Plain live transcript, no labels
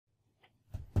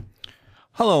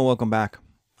Hello and welcome back.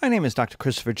 My name is Dr.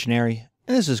 Christopher Gennari,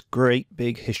 and this is Great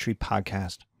Big History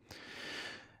Podcast.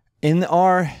 In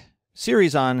our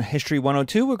series on History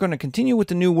 102, we're going to continue with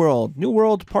the New World, New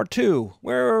World Part 2,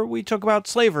 where we talk about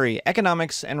slavery,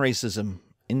 economics, and racism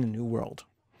in the New World.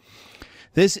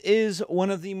 This is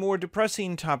one of the more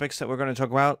depressing topics that we're going to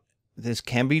talk about. This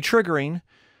can be triggering,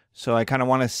 so I kind of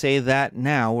want to say that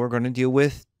now. We're going to deal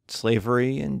with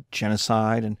slavery and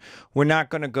genocide, and we're not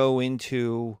going to go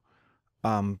into...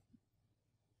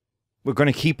 we're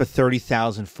going to keep a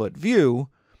 30,000-foot view,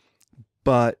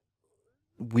 but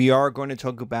we are going to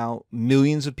talk about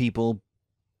millions of people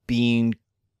being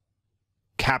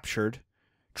captured,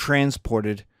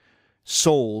 transported,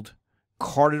 sold,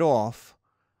 carted off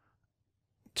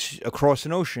across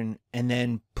an ocean, and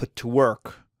then put to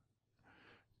work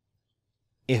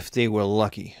if they were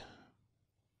lucky.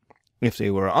 If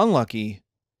they were unlucky,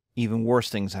 even worse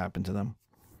things happened to them.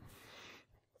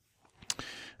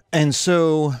 And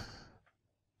so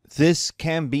this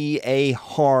can be it's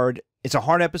a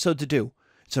hard episode to do.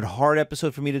 It's a hard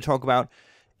episode for me to talk about.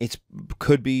 It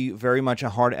could be very much a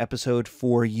hard episode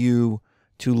for you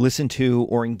to listen to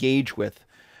or engage with.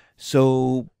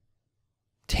 So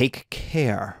take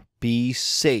care. Be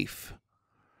safe.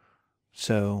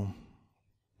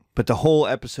 But the whole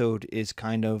episode is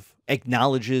kind of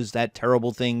acknowledges that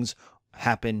terrible things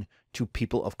happen to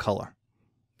people of color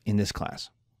in this class.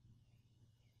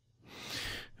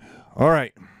 All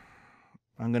right,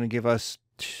 I'm going to give us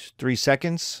 3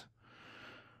 seconds.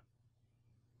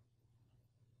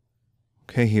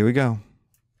 Okay, here we go.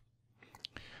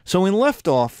 So when left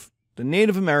off, the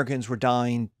Native Americans were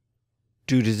dying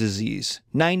due to disease.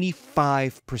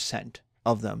 95%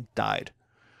 of them died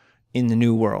in the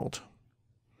New World.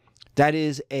 That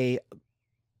is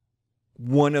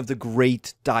one of the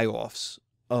great die-offs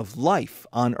of life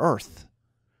on Earth,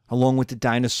 along with the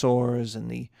dinosaurs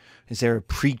and is there a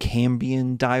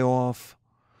Precambrian die-off?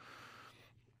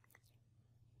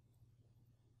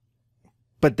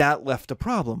 But that left a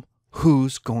problem.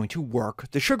 Who's going to work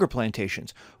the sugar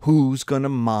plantations? Who's going to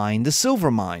mine the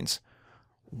silver mines?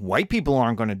 White people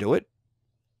aren't going to do it.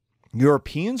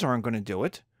 Europeans aren't going to do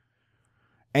it.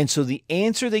 And so the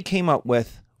answer they came up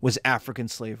with was African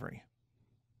slavery.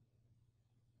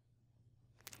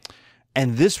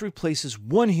 And this replaces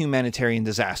one humanitarian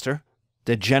disaster,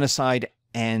 the genocide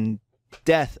and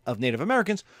death of Native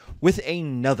Americans, with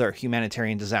another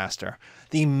humanitarian disaster,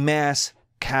 the mass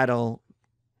chattel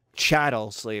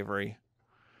slavery.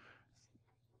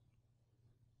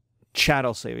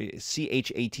 Chattel slavery,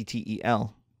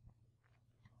 C-H-A-T-T-E-L,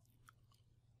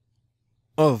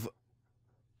 of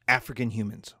African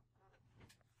humans.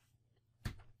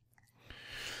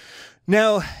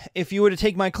 Now, if you were to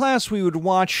take my class, we would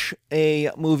watch a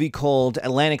movie called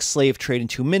Atlantic Slave Trade in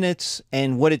 2 Minutes.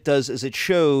 And what it does is it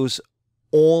shows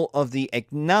all of the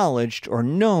acknowledged or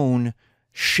known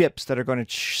ships that are going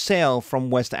to sail from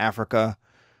West Africa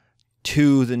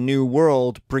to the New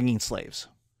World bringing slaves.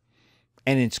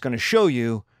 And it's going to show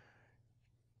you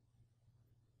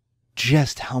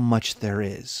just how much there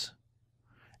is.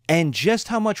 And just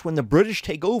how much when the British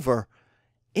take over,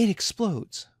 it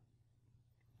explodes.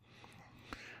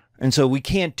 And so we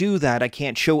can't do that. I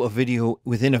can't show a video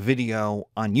within a video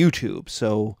on YouTube.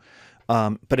 So,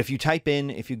 but if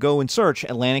you go and search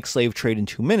Atlantic Slave Trade in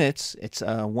 2 Minutes, it's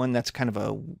one that's kind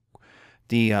of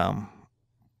the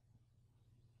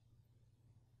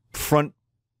front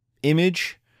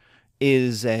image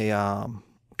is a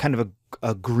kind of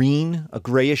a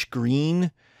grayish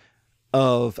green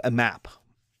of a map.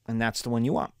 And that's the one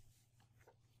you want.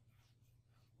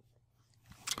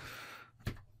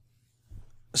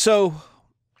 So,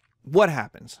 what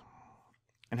happens?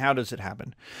 And how does it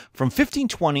happen? From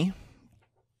 1520,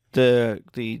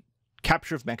 the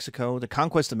capture of Mexico, the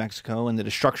conquest of Mexico, and the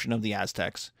destruction of the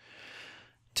Aztecs,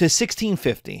 to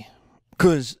 1650,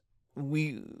 because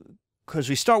we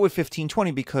start with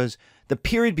 1520 because the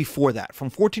period before that, from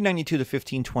 1492 to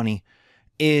 1520,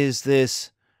 is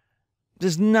this.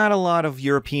 There's not a lot of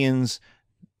Europeans.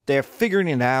 They're figuring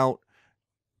it out.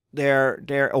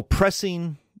 They're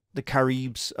oppressing the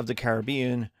Caribs of the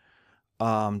Caribbean.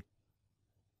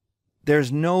 There's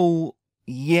no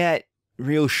yet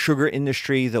real sugar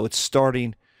industry, though it's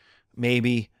starting,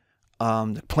 maybe.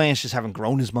 The plants just haven't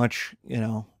grown as much,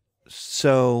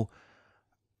 So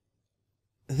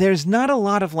there's not a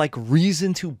lot of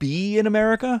reason to be in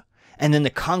America. And then the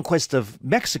conquest of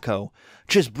Mexico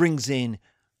just brings in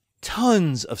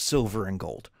tons of silver and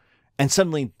gold. And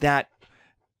suddenly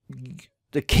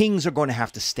the kings are going to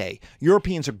have to stay.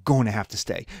 Europeans are going to have to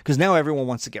stay because now everyone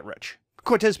wants to get rich.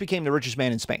 Cortez became the richest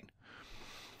man in Spain.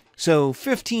 So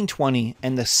 1520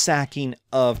 and the sacking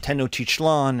of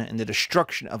Tenochtitlan and the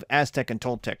destruction of Aztec and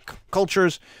Toltec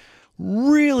cultures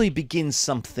really begins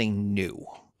something new,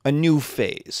 a new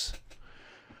phase.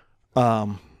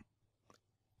 And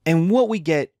what we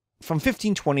get from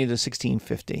 1520 to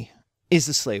 1650 is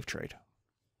the slave trade.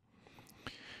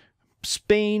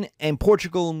 Spain and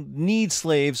Portugal need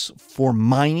slaves for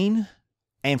mining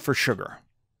and for sugar.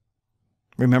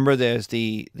 Remember, there's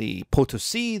the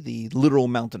Potosi, the literal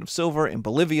mountain of silver in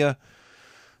Bolivia.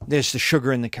 There's the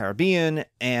sugar in the Caribbean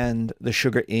and the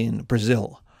sugar in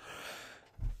Brazil.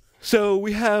 So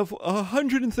we have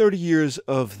 130 years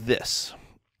of this.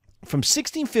 From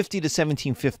 1650 to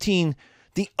 1715,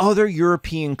 the other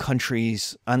European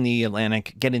countries on the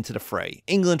Atlantic get into the fray.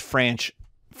 England, France,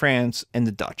 and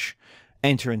the Dutch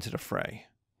enter into the fray.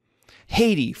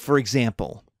 Haiti, for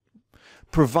example,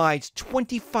 provides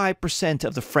 25%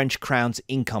 of the French crown's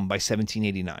income by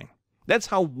 1789. That's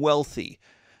how wealthy.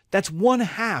 That's one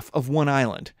half of one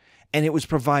island. And it was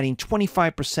providing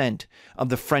 25% of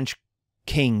the French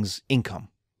king's income.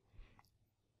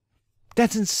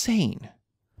 That's insane.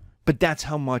 But that's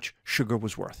how much sugar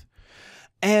was worth.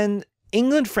 And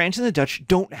England, France, and the Dutch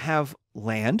don't have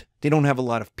land. They don't have a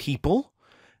lot of people.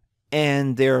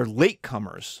 And they're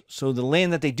latecomers. So the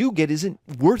land that they do get isn't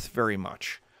worth very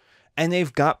much. And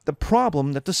they've got the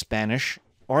problem that the Spanish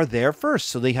are there first.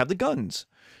 So they have the guns.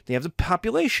 They have the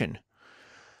population.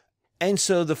 And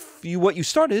so what you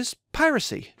start is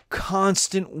piracy.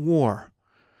 Constant war.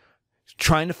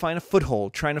 Trying to find a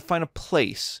foothold. Trying to find a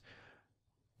place.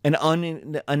 An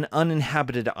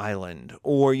uninhabited island.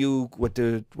 Or what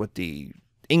the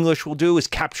English will do is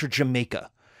capture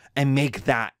Jamaica. And make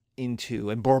that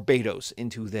and Barbados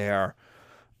into their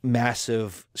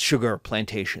massive sugar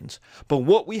plantations. But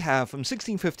what we have from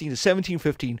 1615 to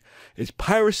 1715 is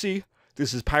piracy.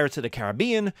 This is Pirates of the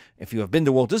Caribbean. If you have been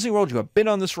to Walt Disney World, you have been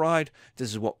on this ride.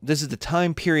 This is the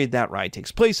time period that ride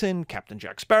takes place in. Captain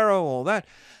Jack Sparrow, all that.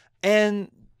 And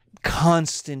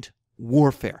constant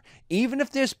warfare. Even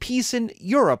if there's peace in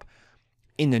Europe,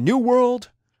 in the New World,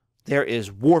 there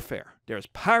is warfare. There's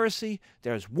piracy.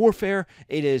 There's warfare.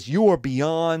 It is you are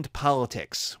beyond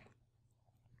politics.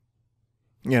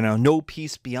 You know, no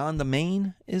peace beyond the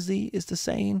main is the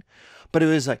saying. But it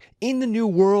was like in the New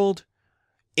World,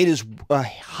 it is a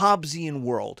Hobbesian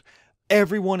world.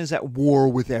 Everyone is at war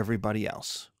with everybody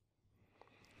else.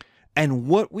 And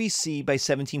what we see by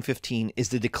 1715 is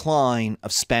the decline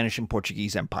of Spanish and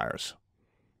Portuguese empires.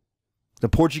 The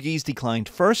Portuguese declined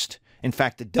first. In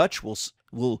fact, the Dutch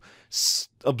will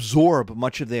absorb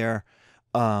much of their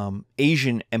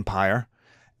Asian empire,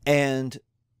 and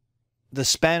the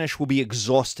Spanish will be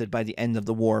exhausted by the end of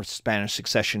the War of Spanish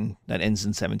Succession that ends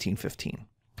in 1715.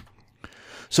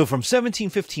 So from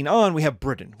 1715 on, we have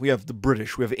Britain, we have the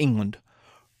British, we have England,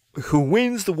 who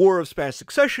wins the War of Spanish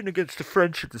Succession against the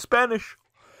French and the Spanish,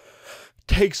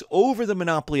 takes over the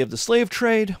monopoly of the slave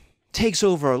trade, takes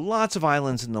over lots of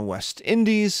islands in the West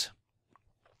Indies.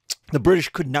 The British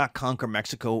could not conquer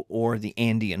Mexico or the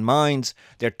Andean mines.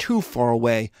 They're too far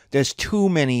away. There's too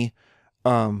many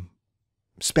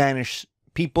Spanish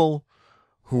people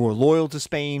who are loyal to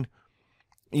Spain.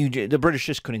 The British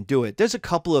just couldn't do it. There's a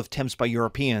couple of attempts by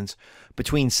Europeans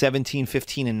between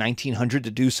 1715 and 1900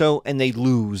 to do so, and they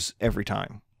lose every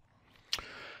time.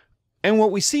 And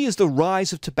what we see is the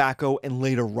rise of tobacco and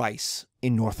later rice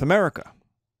in North America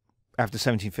after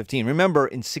 1715. Remember,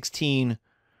 in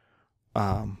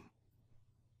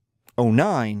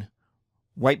 1609,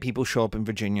 white people show up in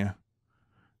Virginia.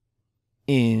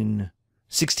 In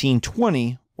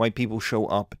 1620, white people show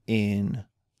up in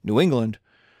New England.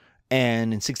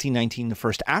 And in 1619, the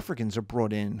first Africans are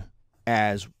brought in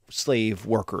as slave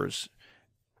workers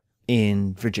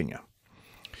in Virginia.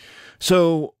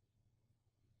 So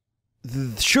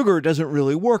the sugar doesn't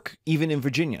really work even in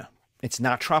Virginia. It's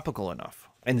not tropical enough.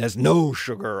 And there's no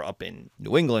sugar up in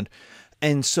New England.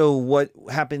 And so what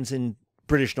happens in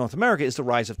British North America is the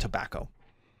rise of tobacco.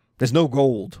 There's no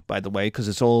gold, by the way, because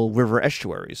it's all river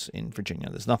estuaries in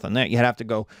Virginia. There's nothing there. You'd have to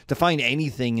go to find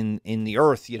anything in the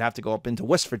earth. You'd have to go up into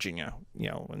West Virginia,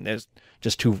 and there's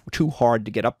just too hard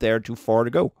to get up there, too far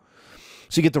to go.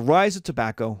 So you get the rise of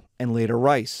tobacco and later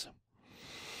rice.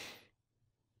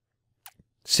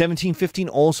 1715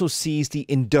 also sees the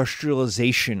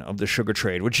industrialization of the sugar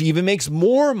trade, which even makes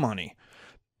more money,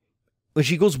 which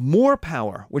equals more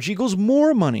power, which equals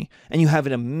more money, and you have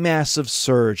a massive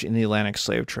surge in the Atlantic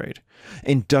slave trade.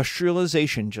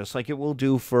 Industrialization, just like it will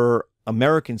do for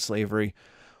American slavery,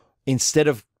 instead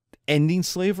of ending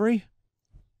slavery,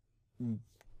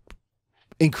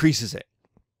 increases it.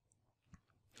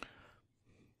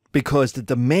 Because the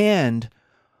demand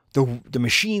the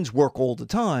machines work all the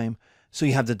time, so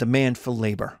you have the demand for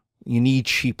labor. You need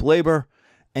cheap labor.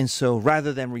 And so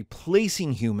rather than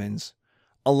replacing humans,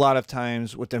 a lot of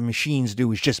times what the machines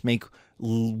do is just make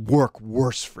work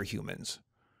worse for humans.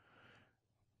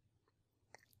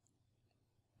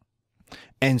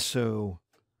 And so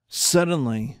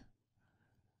suddenly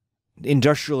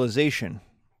industrialization,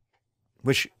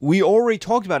 which we already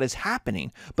talked about is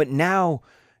happening, but now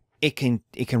it can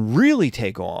really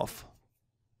take off,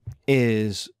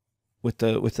 is with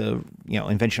the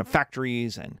invention of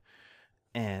factories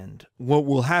and what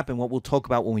will happen, what we'll talk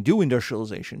about when we do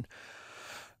industrialization.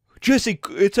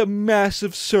 It's a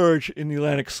massive surge in the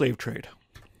Atlantic slave trade.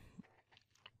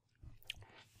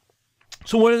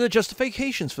 So what are the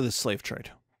justifications for this slave trade?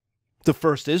 The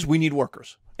first is we need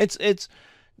workers.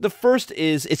 The first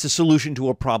is it's a solution to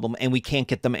a problem and we can't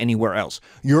get them anywhere else.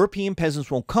 European peasants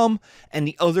won't come, and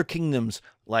the other kingdoms,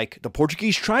 like the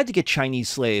Portuguese, tried to get Chinese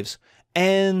slaves,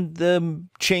 and the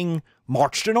Qing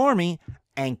marched an army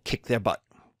and kicked their butt.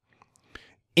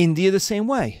 India the same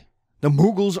way. The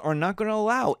Mughals are not going to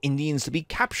allow Indians to be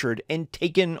captured and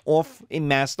taken off in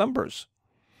mass numbers.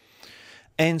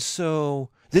 And so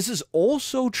this is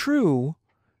also true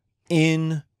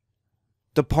in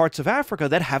the parts of Africa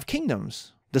that have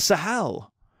kingdoms. The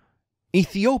Sahel,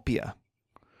 Ethiopia,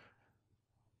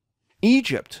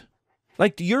 Egypt.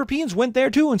 Like, the Europeans went there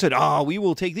too and said, "Oh, we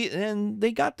will take these," and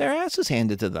they got their asses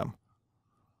handed to them.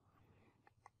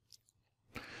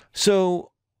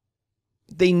 So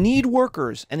they need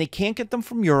workers, and they can't get them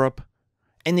from Europe,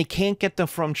 and they can't get them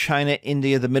from China,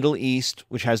 India, the Middle East,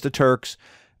 which has the Turks,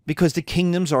 because the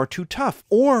kingdoms are too tough,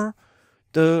 or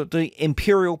the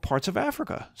imperial parts of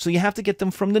Africa. So you have to get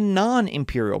them from the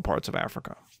non-imperial parts of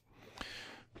Africa.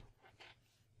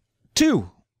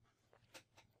 2,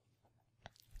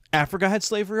 Africa had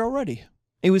slavery already.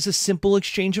 It was a simple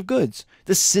exchange of goods.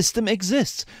 The system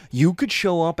exists. You could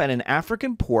show up at an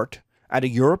African port, at a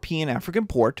European African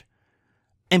port,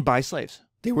 and buy slaves.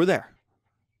 They were there.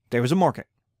 There was a market.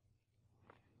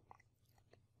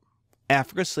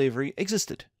 Africa slavery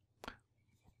existed.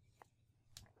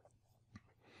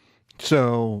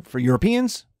 So for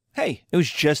Europeans, hey, it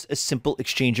was just a simple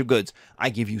exchange of goods.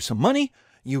 I give you some money,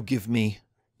 you give me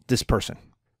this person.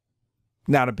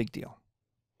 Not a big deal.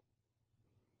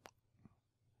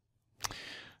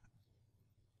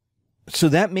 So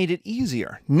that made it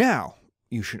easier. Now,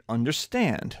 you should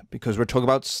understand, because we're talking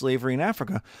about slavery in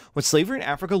Africa, what slavery in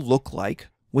Africa looked like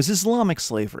was Islamic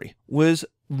slavery, was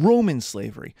Roman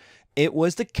slavery. It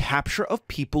was the capture of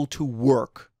people to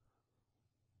work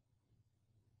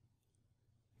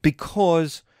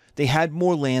because they had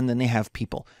more land than they have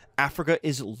people. Africa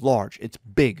is large. It's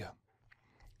big.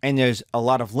 And there's a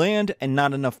lot of land and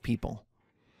not enough people.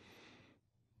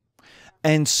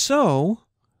 And so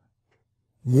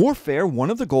warfare, one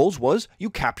of the goals was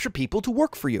you capture people to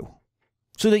work for you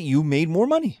so that you made more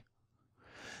money.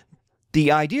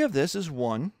 The idea of this is,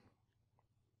 one,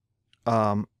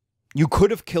 you could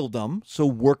have killed them, so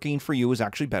working for you is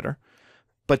actually better.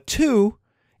 But 2,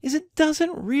 is it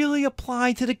doesn't really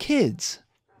apply to the kids.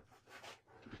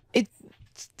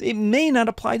 It may not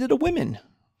apply to the women.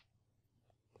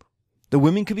 The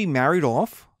women could be married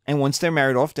off, and once they're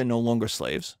married off, they're no longer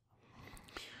slaves.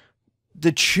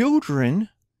 The children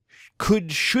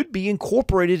should be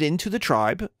incorporated into the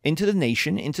tribe, into the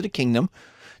nation, into the kingdom.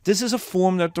 This is a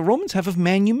form that the Romans have of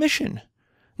manumission.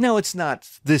 Now, it's not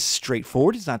this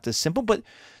straightforward, it's not this simple, but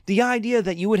the idea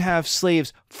that you would have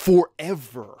slaves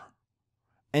forever,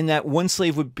 and that one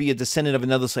slave would be a descendant of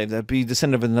another slave, that would be a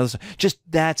descendant of another slave, just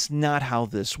that's not how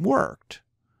this worked.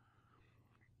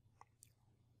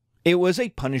 It was a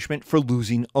punishment for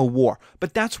losing a war.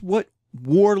 But that's what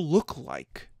war looked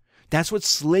like. That's what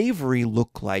slavery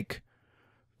looked like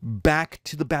back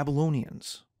to the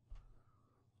Babylonians.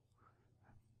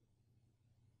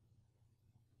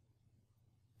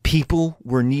 People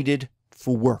were needed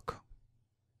for work.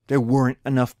 There weren't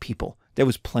enough people. There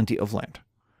was plenty of land.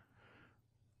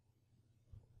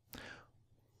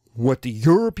 What the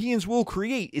Europeans will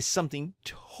create is something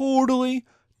totally,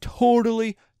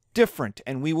 totally different.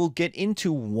 And we will get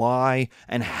into why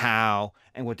and how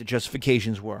and what the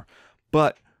justifications were.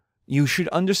 But you should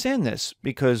understand this,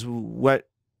 because what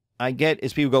I get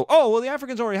is people go, "Oh, well, the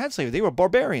Africans already had slavery. They were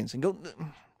barbarians." And go,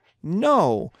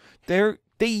 no, they're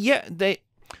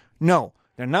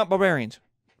not barbarians,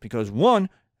 because one,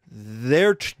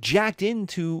 they're jacked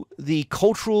into the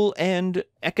cultural and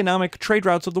economic trade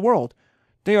routes of the world.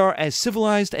 They are as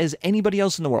civilized as anybody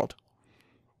else in the world.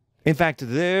 In fact,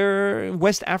 their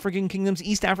West African kingdoms,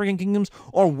 East African kingdoms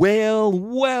are well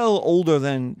older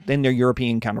than their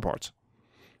European counterparts.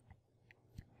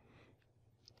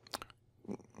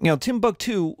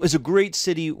 Timbuktu was a great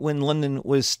city when London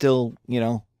was still,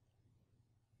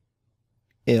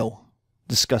 ill,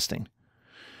 disgusting.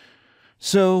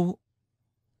 So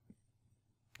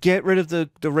get rid of the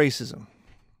racism.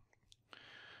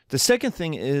 The second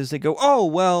thing is they go, oh,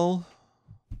 well,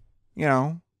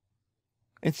 it's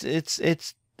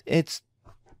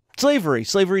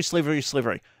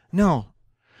slavery. No,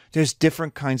 there's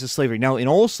different kinds of slavery. Now, in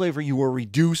all slavery, you were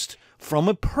reduced from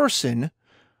a person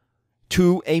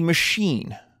to a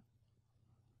machine.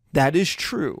 That is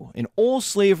true. In all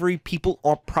slavery, people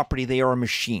are property. They are a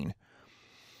machine.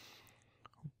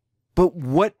 But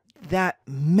what that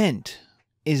meant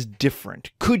is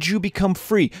different. Could you become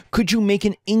free? Could you make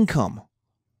an income?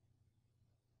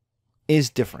 Is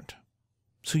different.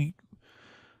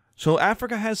 So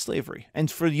Africa has slavery.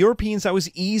 And for the Europeans, that was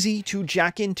easy to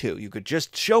jack into. You could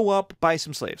just show up, buy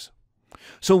some slaves.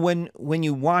 So when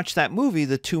you watch that movie,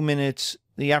 the 2 minutes,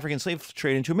 the African slave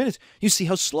trade in 2 minutes, you see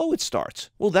how slow it starts.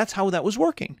 Well, that's how that was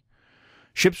working.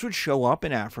 Ships would show up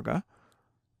in Africa,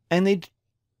 and they'd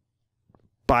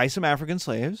buy some African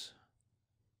slaves,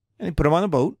 and they put them on a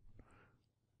boat,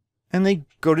 and they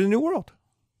go to the New World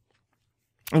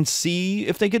and see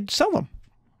if they could sell them.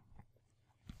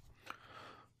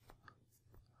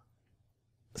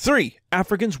 3,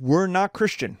 Africans were not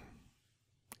Christian,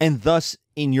 and thus,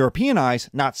 in European eyes,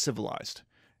 not civilized.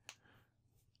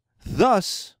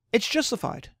 Thus, it's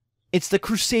justified. It's the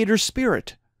Crusader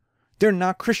spirit. They're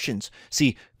not Christians.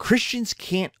 See, Christians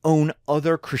can't own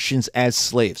other Christians as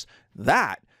slaves.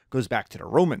 That goes back to the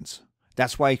Romans.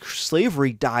 That's why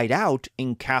slavery died out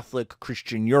in Catholic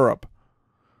Christian Europe.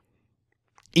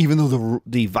 Even though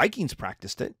the Vikings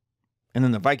practiced it, and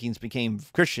then the Vikings became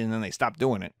Christian and then they stopped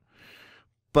doing it.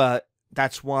 But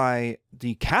that's why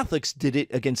the Catholics did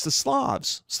it against the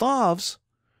Slavs. Slavs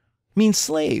means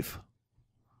slave.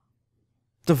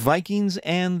 The Vikings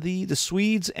and the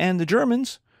Swedes and the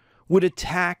Germans would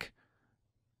attack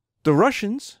the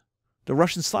Russian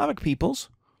Slavic peoples,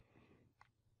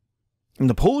 and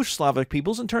the Polish Slavic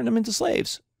peoples, and turn them into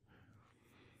slaves.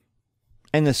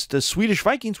 And the Swedish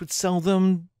Vikings would sell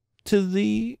them to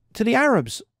the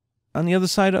Arabs on the other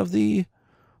side of the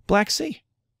Black Sea,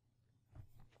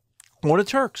 or the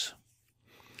Turks.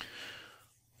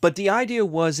 But the idea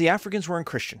was the Africans weren't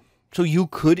Christian, so you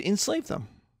could enslave them.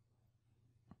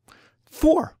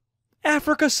 4,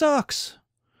 Africa sucks.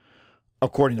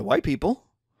 According to white people,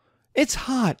 it's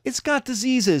hot. It's got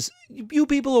diseases. You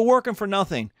people are working for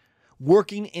nothing.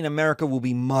 Working in America will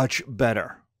be much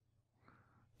better.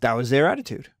 That was their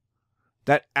attitude.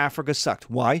 That Africa sucked.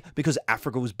 Why? Because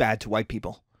Africa was bad to white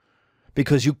people.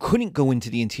 Because you couldn't go into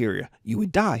the interior. You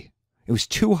would die. It was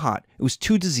too hot. It was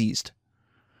too diseased.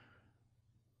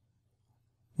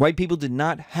 White people did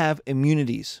not have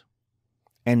immunities.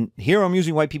 And here I'm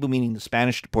using white people, meaning the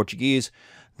Spanish, the Portuguese,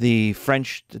 the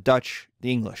French, the Dutch,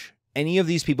 the English. Any of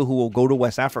these people who will go to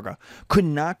West Africa could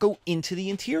not go into the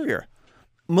interior.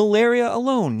 Malaria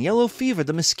alone, yellow fever,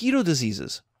 the mosquito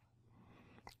diseases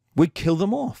would kill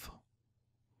them off.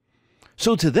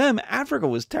 So to them, Africa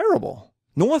was terrible.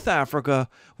 North Africa,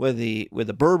 where the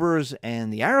Berbers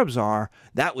and the Arabs are,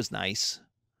 that was nice.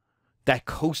 That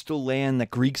coastal land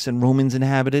that Greeks and Romans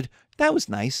inhabited, that was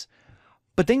nice.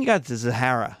 But then you got the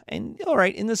Sahara. And all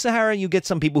right, in the Sahara, you get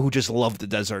some people who just love the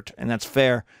desert, and that's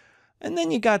fair. And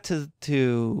then you got to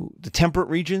the temperate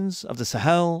regions of the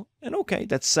Sahel. And okay,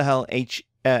 that's Sahel,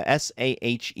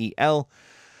 Sahel.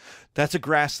 That's a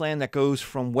grassland that goes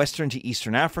from western to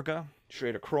eastern Africa,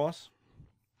 straight across.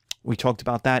 We talked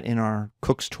about that in our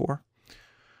Cook's tour.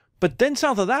 But then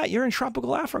south of that, you're in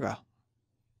tropical Africa.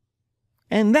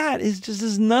 And that is just,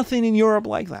 there's nothing in Europe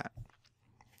like that.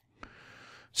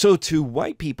 So to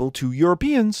white people, to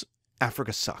Europeans,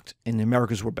 Africa sucked and the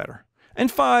Americas were better.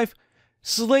 And 5,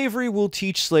 slavery will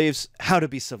teach slaves how to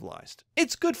be civilized.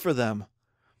 It's good for them.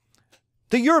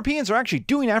 The Europeans are actually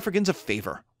doing Africans a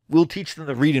favor. We'll teach them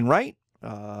to read and write.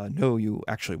 No, you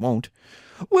actually won't.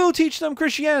 We'll teach them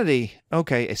Christianity.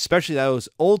 Okay, especially those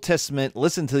Old Testament,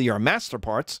 listen to your master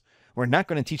parts. We're not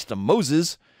going to teach them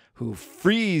Moses, who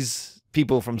frees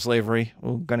people from slavery.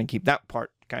 We're going to keep that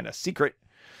part kind of secret.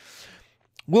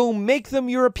 We'll make them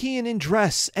European in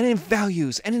dress and in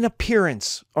values and in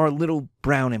appearance, our little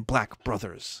brown and black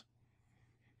brothers.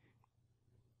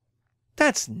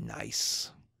 That's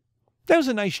nice. That was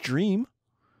a nice dream.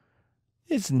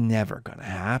 It's never going to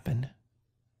happen.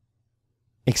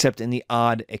 Except in the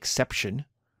odd exception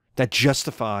that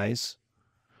justifies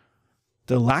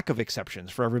the lack of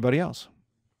exceptions for everybody else.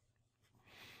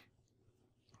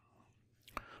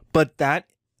 But that,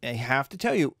 I have to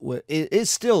tell you, it is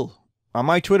still on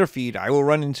my Twitter feed, I will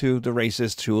run into the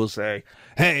racists who will say,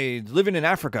 hey, living in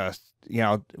Africa,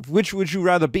 which would you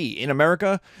rather be, in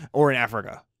America or in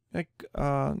Africa? Like,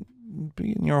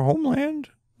 be in your homeland,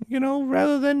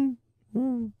 rather than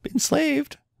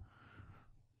enslaved.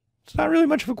 It's not really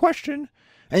much of a question.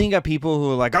 And you got people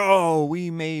who are like, oh, we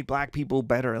made black people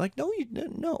better. Like, no,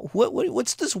 no.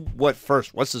 What's this? What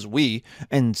first? What's this we?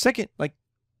 And second, like,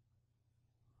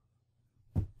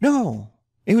 no.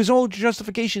 It was all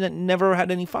justification that never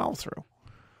had any follow through.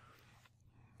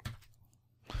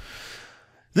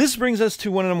 This brings us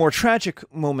to one of the more tragic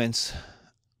moments.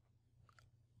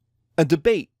 A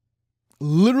debate.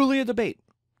 Literally a debate.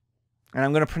 And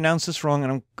I'm going to pronounce this wrong,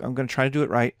 and I'm going to try to do it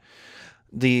right.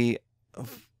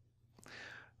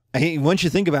 Once you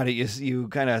think about it, you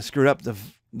kind of screwed up the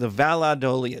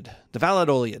Valladolid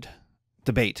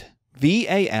debate.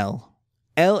 Valladolid.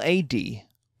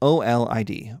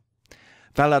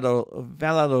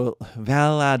 Valladolid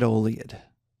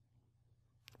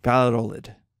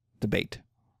debate.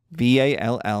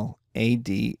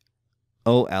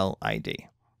 Valladolid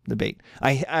debate.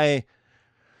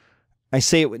 I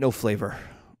say it with no flavor.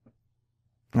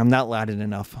 I'm not Latin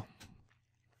enough.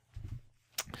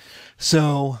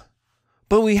 So,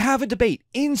 but we have a debate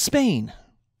in Spain.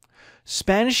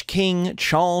 Spanish King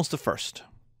Charles I.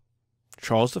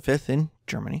 Charles V in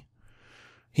Germany.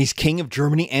 He's king of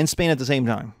Germany and Spain at the same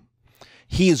time.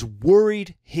 He is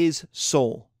worried his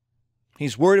soul.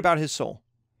 He's worried about his soul.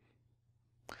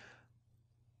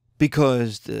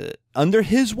 Because under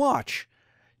his watch,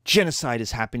 genocide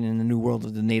is happening in the New World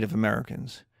of the Native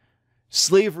Americans.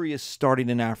 Slavery is starting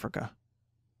in Africa.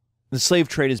 The slave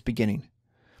trade is beginning.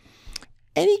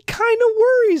 And he kind of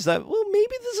worries that, well,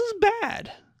 maybe this is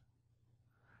bad.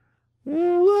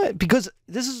 What? Because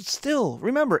this is still,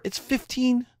 remember, it's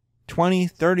 15, 20,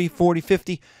 30, 40,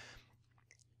 50.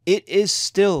 It is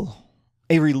still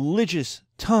a religious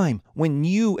time when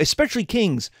you, especially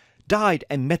kings, died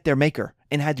and met their maker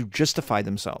and had to justify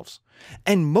themselves.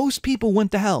 And most people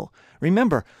went to hell.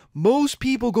 Remember, most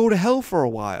people go to hell for a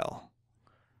while.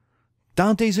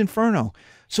 Dante's Inferno.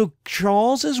 So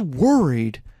Charles is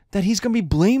worried that he's going to be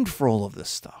blamed for all of this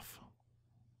stuff.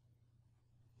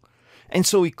 And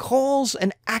so he calls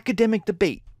an academic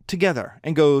debate together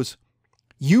and goes,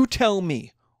 you tell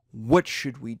me, what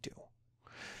should we do?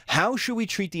 How should we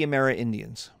treat the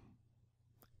Amerindians?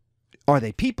 Are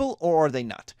they people or are they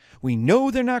not? We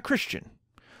know they're not Christian,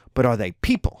 but are they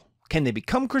people? Can they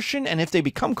become Christian? And if they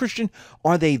become Christian,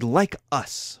 are they like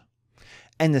us?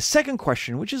 And the second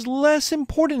question, which is less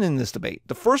important in this debate,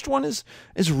 the first one is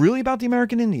really about the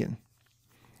American Indian.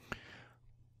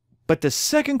 But the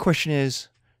second question is,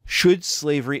 should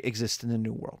slavery exist in the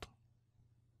New World?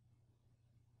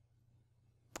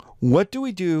 What do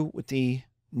we do with the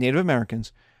Native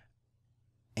Americans?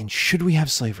 And should we have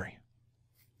slavery?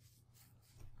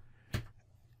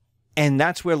 And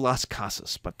that's where Las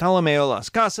Casas, Bartolomeo Las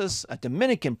Casas, a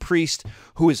Dominican priest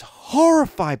who is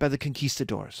horrified by the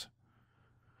conquistadors.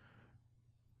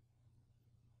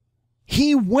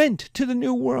 He went to the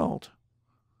New World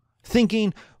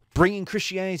thinking bringing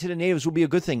Christianity to the natives would be a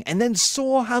good thing, and then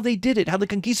saw how they did it, how the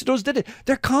conquistadors did it.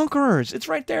 They're conquerors. It's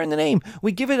right there in the name.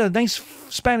 We give it a nice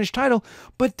Spanish title,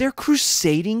 but they're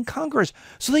crusading conquerors.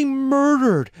 So they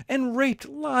murdered and raped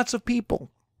lots of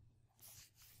people.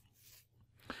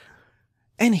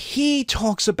 And he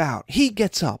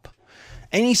gets up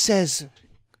and he says,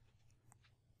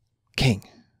 King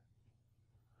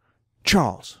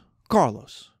Charles,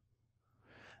 Carlos.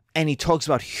 And he talks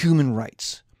about human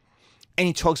rights. And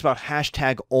he talks about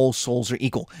hashtag all souls are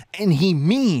equal. And he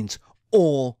means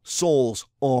all souls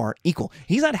are equal.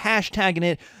 He's not hashtagging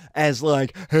it as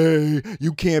like, hey,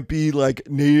 you can't be like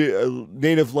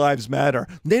Native lives matter.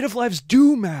 Native lives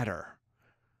do matter.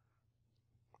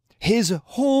 His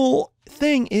whole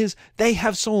thing is they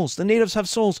have souls. The natives have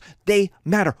souls. They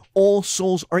matter. All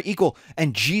souls are equal.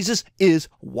 And Jesus is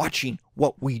watching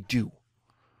what we do.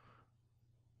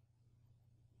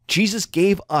 Jesus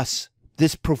gave us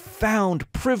this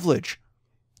profound privilege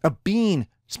of being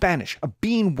Spanish, of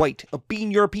being white, of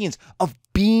being Europeans, of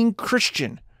being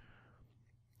Christian.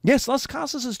 Yes, Las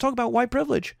Casas is talking about white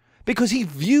privilege because he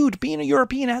viewed being a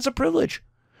European as a privilege.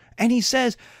 And he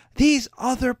says, these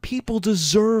other people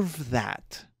deserve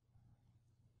that.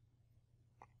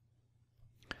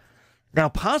 Now,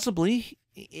 possibly,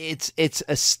 it's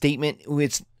a statement,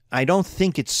 I don't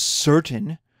think it's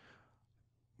certain,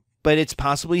 but it's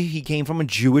possibly he came from a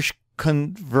Jewish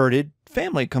converted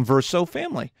family, converso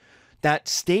family, that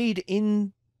stayed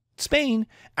in Spain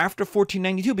after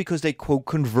 1492 because they, quote,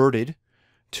 converted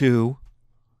to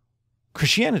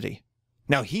Christianity.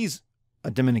 Now, he's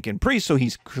a Dominican priest, so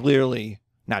he's clearly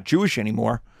not Jewish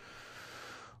anymore.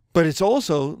 But it's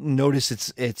also, notice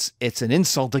it's an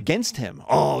insult against him.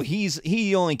 Oh,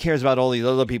 he only cares about all these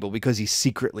other people because he's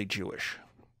secretly Jewish.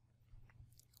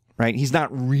 Right? He's not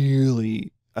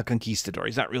really a conquistador.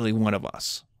 He's not really one of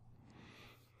us.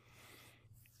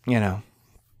 You know.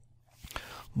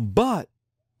 But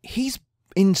he's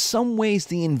in some ways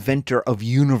the inventor of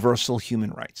universal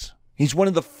human rights. He's one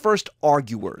of the first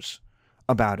arguers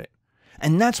about it.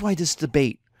 And that's why this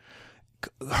debate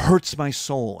hurts my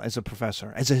soul as a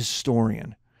professor, as a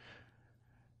historian.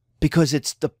 Because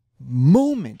it's the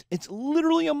moment, it's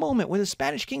literally a moment where the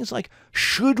Spanish king is like,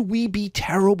 should we be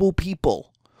terrible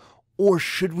people or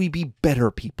should we be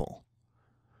better people?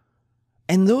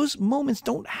 And those moments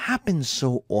don't happen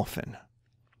so often.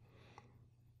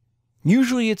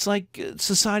 Usually it's like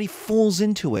society falls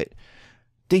into it.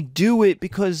 They do it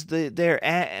because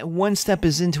they're one step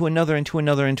is into another, into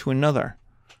another, into another.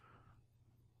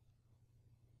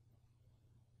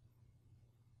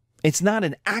 It's not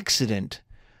an accident,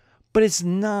 but it's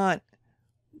not,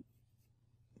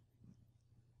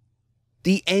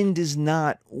 the end is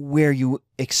not where you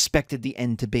expected the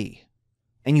end to be.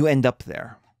 And you end up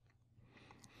there.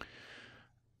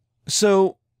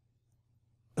 So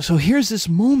here's this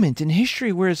moment in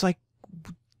history where it's like,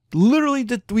 literally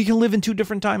that we can live in two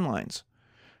different timelines.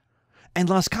 And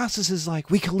Las Casas is like,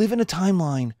 we can live in a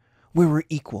timeline where we're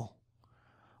equal,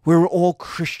 where we're all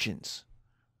Christians.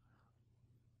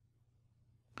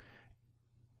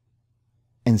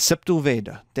 And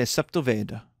Sepulveda, de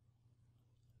Sepulveda,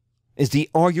 is the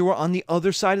arguer on the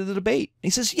other side of the debate. He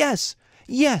says, yes,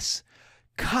 yes,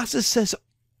 Casas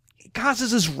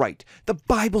is right. The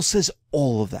Bible says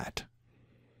all of that.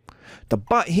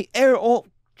 All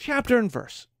chapter and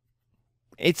verse.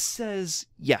 It says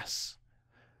yes.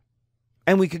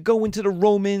 And we could go into the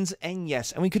Romans and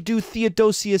yes. And we could do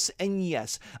Theodosius and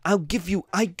yes. I give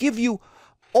you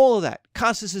all of that.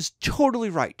 Casas is totally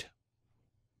right.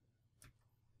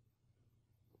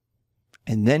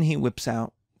 And then he whips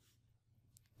out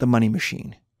the money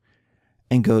machine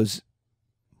and goes,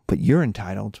 but you're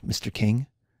entitled, Mr. King,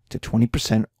 to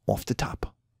 20% off the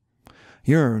top.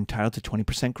 You're entitled to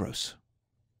 20% gross.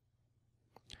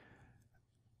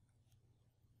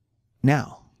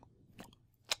 Now,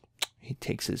 he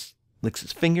licks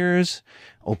his fingers,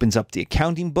 opens up the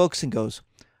accounting books and goes,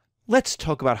 let's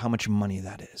talk about how much money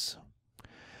that is.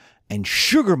 And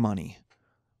sugar money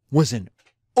was an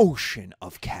ocean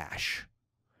of cash.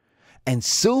 And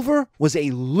silver was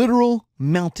a literal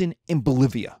mountain in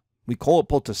Bolivia. We call it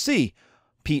Potosi,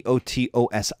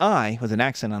 P-O-T-O-S-I, with an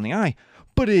accent on the I,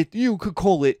 but you could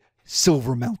call it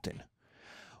Silver Mountain.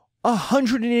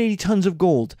 180 tons of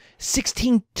gold,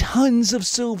 16 tons of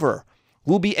silver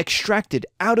will be extracted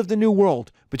out of the New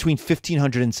World between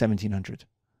 1500 and 1700.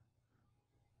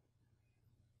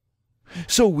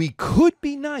 So we could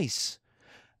be nice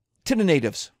to the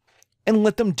natives and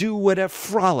let them do whatever,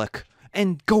 frolic,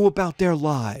 and go about their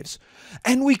lives.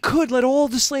 And we could let all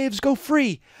the slaves go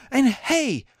free. And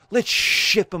hey, let's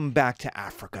ship them back to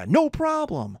Africa. No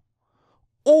problem.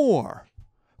 Or,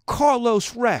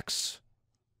 Carlos Rex,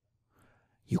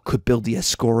 you could build the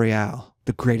Escorial,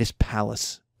 the greatest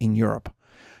palace in Europe.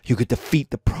 You could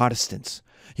defeat the Protestants.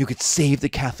 You could save the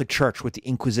Catholic Church with the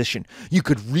Inquisition. You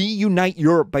could reunite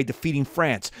Europe by defeating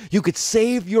France. You could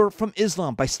save Europe from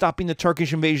Islam by stopping the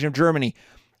Turkish invasion of Germany.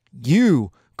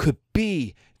 You could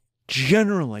be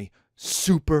generally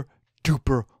super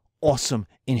duper awesome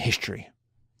in history.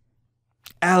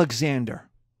 Alexander,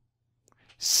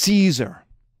 Caesar,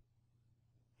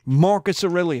 Marcus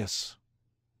Aurelius,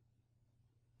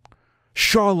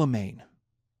 Charlemagne,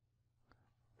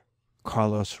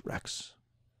 Carlos Rex.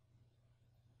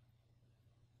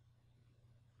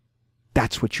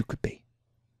 That's what you could be.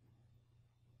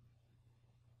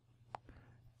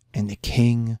 And the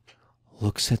king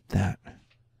looks at that,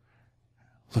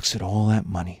 looks at all that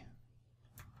money.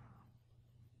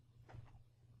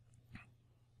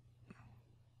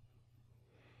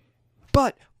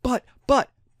 But,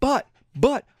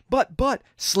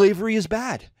 slavery is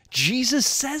bad. Jesus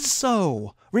says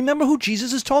so. Remember who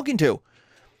Jesus is talking to.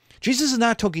 Jesus is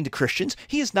not talking to Christians.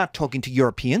 He is not talking to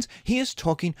Europeans. He is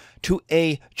talking to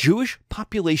a Jewish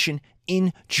population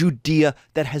in Judea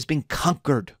that has been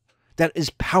conquered, that is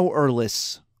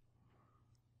powerless.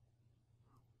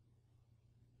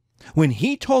 When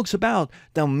he talks about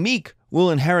the meek will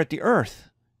inherit the earth,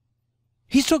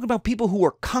 he's talking about people who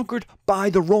were conquered by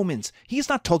the Romans. He's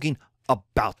not talking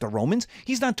about the Romans.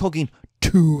 He's not talking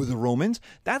to the Romans.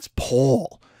 That's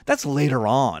Paul. That's later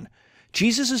on.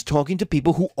 Jesus is talking to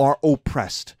people who are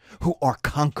oppressed, who are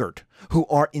conquered, who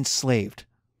are enslaved.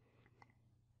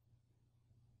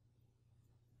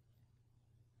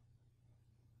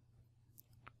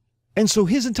 And so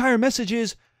his entire message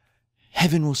is,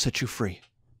 heaven will set you free.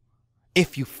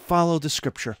 If you follow the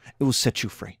scripture, it will set you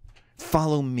free.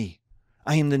 Follow me.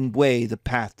 I am the way, the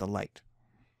path, the light.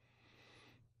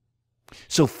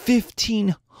 So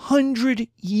 1,500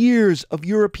 years of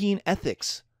European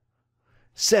ethics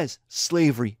says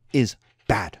slavery is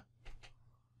bad.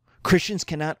 Christians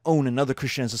cannot own another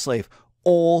Christian as a slave.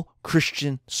 All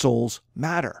Christian souls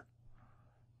matter.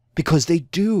 Because they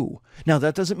do. Now,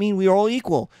 that doesn't mean we are all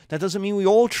equal. That doesn't mean we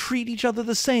all treat each other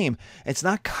the same. It's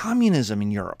not communism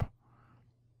in Europe.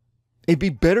 It'd be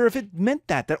better if it meant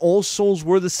that all souls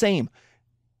were the same.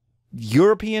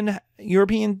 European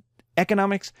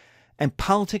economics and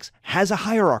politics has a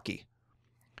hierarchy.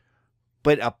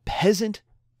 But a peasant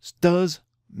does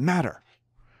matter.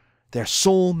 Their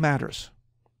soul matters.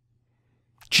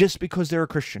 Just because they're a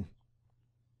Christian.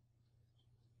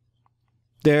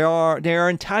 They are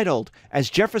entitled,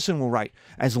 as Jefferson will write,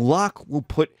 as Locke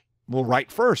will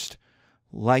write first,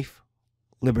 life,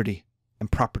 liberty,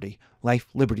 and property. Life,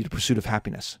 liberty, the pursuit of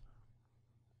happiness.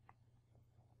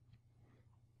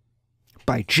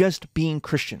 By just being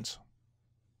Christians,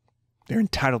 they're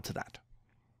entitled to that.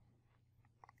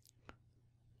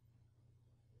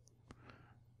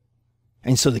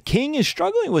 And so the king is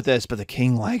struggling with this, but the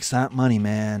king likes that money,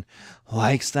 man.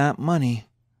 Likes that money.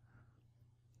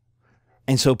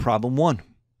 And so problem one,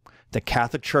 the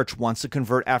Catholic Church wants to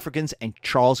convert Africans and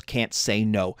Charles can't say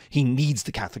no. He needs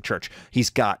the Catholic Church.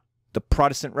 He's got the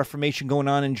Protestant Reformation going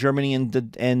on in Germany and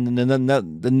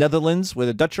the Netherlands where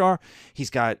the Dutch are. He's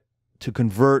got to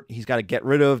convert. He's got to get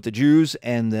rid of the Jews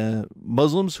and the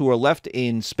Muslims who are left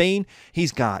in Spain.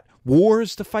 He's got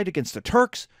wars to fight against the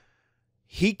Turks.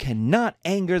 He cannot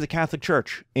anger the Catholic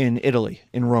Church in Italy,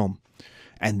 in Rome.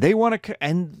 And they want to,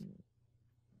 and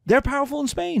they're powerful in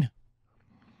Spain.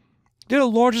 They're the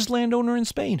largest landowner in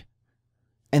Spain.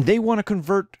 And they want to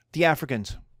convert the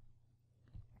Africans.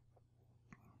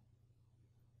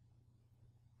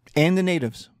 And the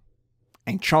natives.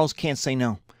 And Charles can't say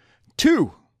no.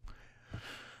 2.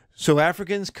 So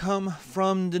Africans come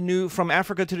from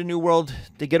Africa to the New World.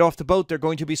 They get off the boat. They're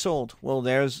going to be sold. Well,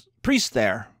 there's priests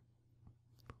there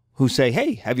who say,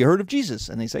 hey, have you heard of Jesus?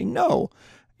 And they say, no.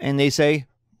 And they say,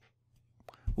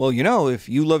 well, you know, if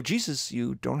you love Jesus,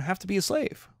 you don't have to be a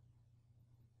slave.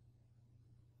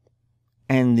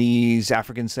 And these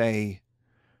Africans say,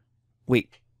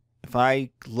 wait, if I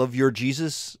love your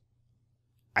Jesus,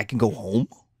 I can go home?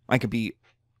 I could be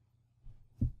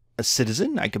a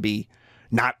citizen? I could be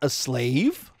not a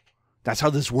slave? That's how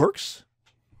this works?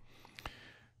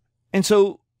 And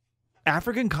so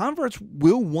African converts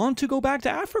will want to go back to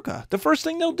Africa. The first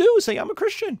thing they'll do is say, I'm a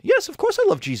Christian. Yes, of course I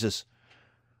love Jesus.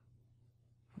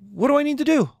 What do I need to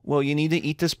do? Well, you need to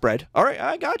eat this bread. All right,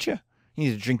 I got you. You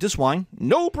need to drink this wine.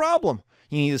 No problem.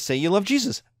 You need to say you love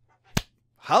Jesus.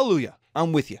 Hallelujah.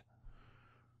 I'm with you.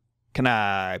 Can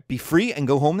I be free and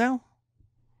go home now?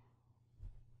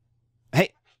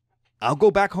 Hey, I'll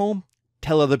go back home.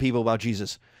 Tell other people about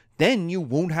Jesus. Then you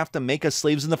won't have to make us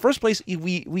slaves in the first place.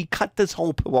 We cut this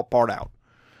whole part out.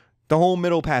 The whole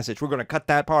middle passage. We're going to cut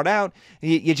that part out.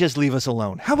 You just leave us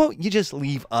alone. How about you just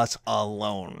leave us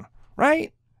alone?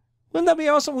 Right? Wouldn't that be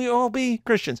awesome? We all be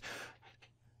Christians.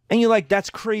 And you're like, that's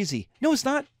crazy. No, it's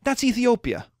not. That's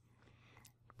Ethiopia.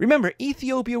 Remember,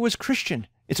 Ethiopia was Christian.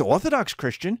 It's Orthodox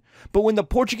Christian. But when the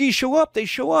Portuguese show up, they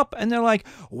show up and they're like,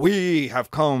 we have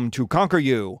come to conquer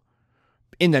you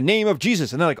in the name of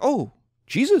Jesus. And they're like, oh,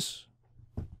 Jesus?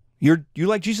 You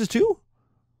like Jesus too?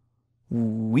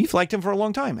 We've liked him for a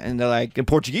long time. And they're like, the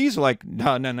Portuguese are like,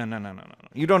 no.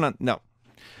 You don't know.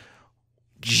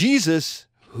 Jesus,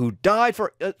 who died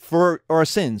for our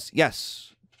sins. Yes.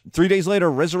 3 days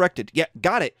later, resurrected. Yeah,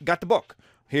 got it. Got the book.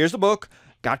 Here's the book.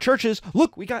 Got churches.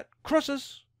 Look, we got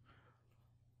crosses.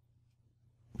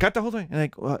 Got the whole thing. And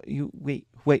like,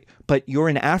 wait, but you're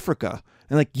in Africa.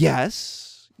 And like,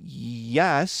 yes,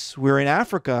 we're in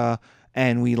Africa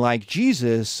and we like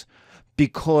Jesus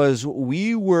because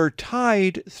we were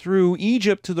tied through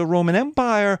Egypt to the Roman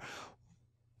Empire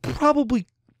probably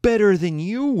better than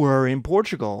you were in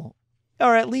Portugal,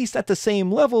 or at least at the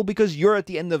same level because you're at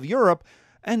the end of Europe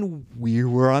and we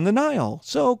were on the Nile.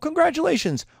 So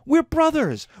congratulations. We're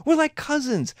brothers. We're like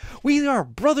cousins. We are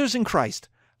brothers in Christ.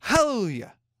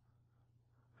 Hallelujah.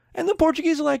 And the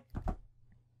Portuguese are like,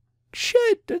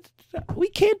 shit, we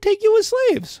can't take you as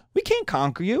slaves. We can't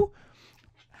conquer you.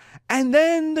 And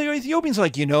then the Ethiopians are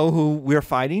like, you know who we're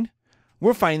fighting?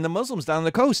 We're fighting the Muslims down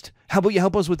the coast. How about you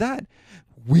help us with that?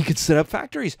 We could set up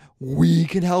factories. We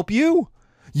can help you.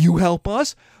 You help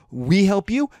us. We help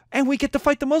you. And we get to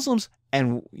fight the Muslims.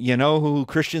 And you know who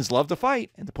Christians love to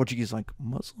fight? And the Portuguese are like,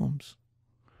 Muslims?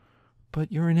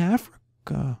 but you're in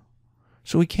Africa,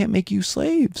 so we can't make you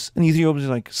slaves. And the Ethiopians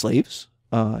are like, slaves?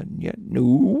 Yeah,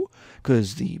 no,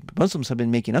 because the Muslims have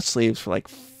been making us slaves for like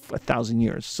 1,000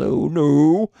 years. So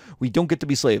no, we don't get to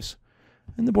be slaves.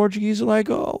 And the Portuguese are like,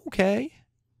 oh, okay.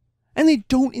 And they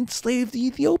don't enslave the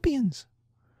Ethiopians.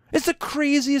 It's the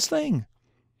craziest thing.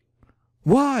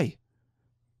 Why?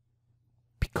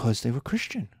 Because they were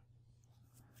Christian.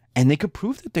 And they could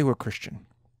prove that they were Christian.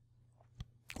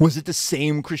 Was it the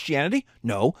same Christianity?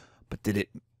 No.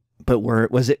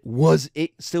 Was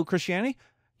it still Christianity?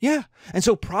 Yeah. And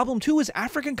so problem 2 is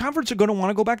African converts are going to want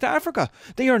to go back to Africa.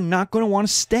 They are not going to want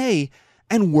to stay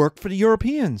and work for the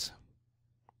Europeans.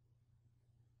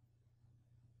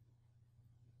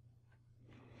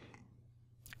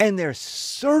 And they're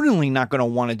certainly not going to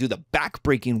want to do the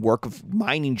backbreaking work of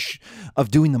mining,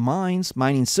 of doing the mines,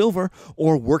 mining silver,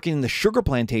 or working in the sugar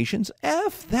plantations.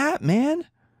 F that, man.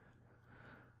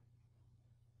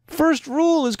 First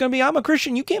rule is going to be, I'm a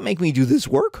Christian. You can't make me do this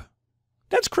work.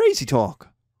 That's crazy talk.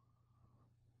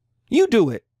 You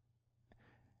do it.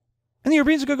 And the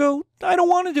Europeans are going to go, I don't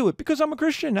want to do it because I'm a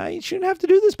Christian. I shouldn't have to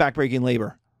do this backbreaking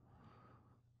labor.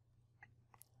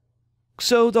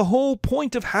 So the whole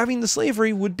point of having the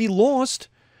slavery would be lost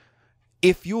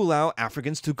if you allow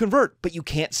Africans to convert. But you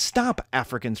can't stop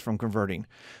Africans from converting.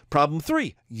 Problem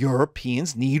 3,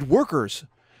 Europeans need workers.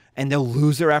 And they'll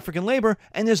lose their African labor,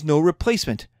 and there's no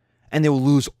replacement. And they will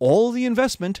lose all of the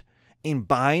investment in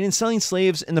buying and selling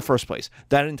slaves in the first place.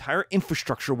 That entire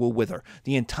infrastructure will wither.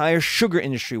 The entire sugar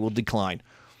industry will decline.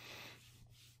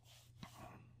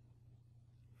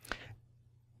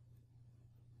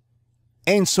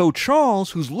 And so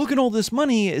Charles, who's looking at all this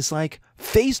money, is like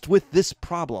faced with this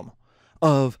problem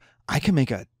of, I can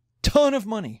make a ton of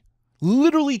money,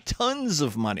 literally tons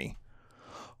of money,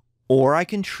 or I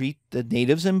can treat the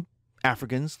natives and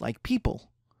Africans like people.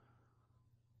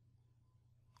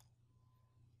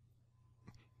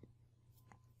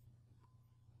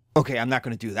 Okay, I'm not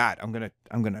going to do that. I'm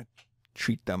going to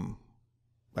treat them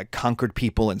like conquered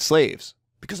people and slaves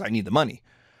because I need the money.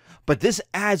 But this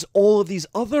adds all of these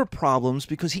other problems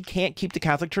because he can't keep the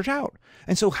Catholic Church out.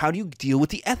 And so how do you deal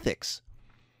with the ethics?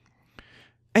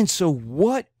 And so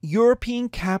what European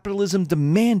capitalism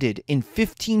demanded in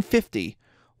 1550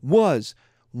 was,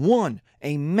 1,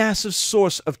 a massive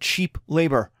source of cheap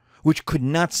labor, which could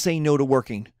not say no to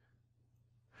working.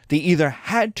 They either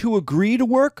had to agree to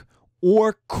work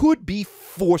or could be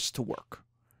forced to work.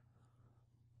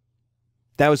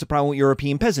 That was the problem with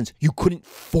European peasants. You couldn't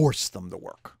force them to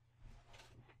work.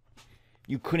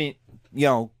 You couldn't,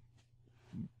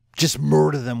 just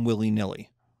murder them willy-nilly.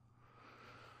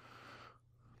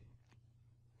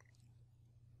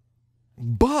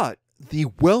 But the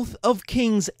wealth of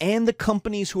kings and the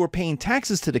companies who are paying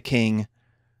taxes to the king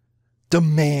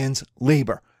demands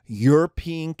labor.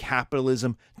 European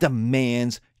capitalism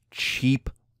demands cheap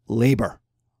labor.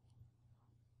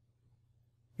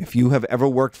 If you have ever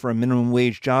worked for a minimum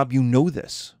wage job, you know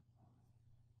this.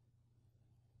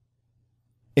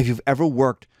 If you've ever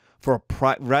worked for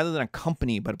rather than a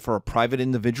company, but for a private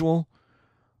individual,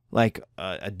 like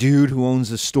a dude who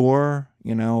owns a store,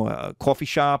 a coffee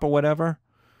shop or whatever,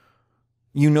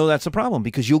 you know that's a problem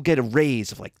because you'll get a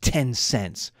raise of like 10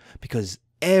 cents because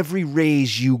every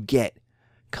raise you get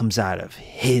comes out of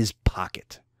his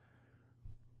pocket.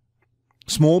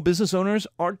 Small business owners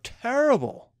are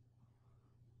terrible.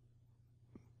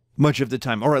 Much of the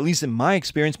time, or at least in my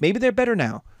experience, maybe they're better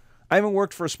now. I haven't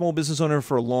worked for a small business owner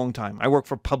for a long time. I work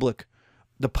for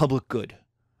the public good.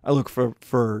 I look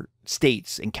for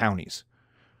states and counties,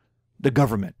 the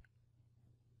government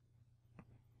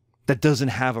that doesn't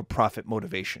have a profit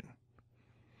motivation.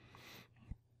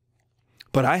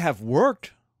 But I have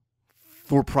worked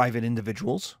for private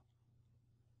individuals.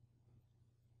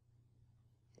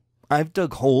 I've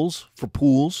dug holes for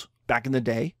pools back in the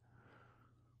day.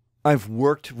 I've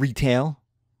worked retail.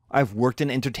 I've worked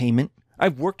in entertainment.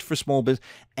 I've worked for small business,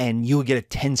 and you'll get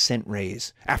a 10-cent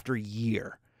raise after a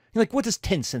year. You're like, what does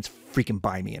 10 cents freaking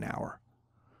buy me an hour?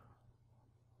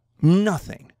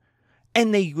 Nothing.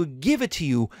 And they would give it to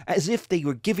you as if they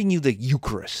were giving you the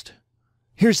Eucharist.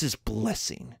 Here's this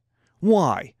blessing.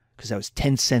 Why? Because that was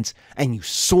 10 cents, and you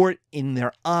saw it in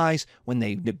their eyes when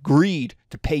they agreed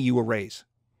to pay you a raise.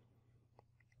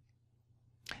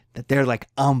 That they're like,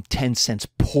 I'm 10 cents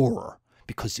poorer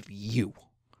because of you.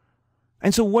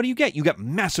 And so what do? You get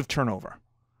massive turnover.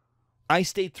 I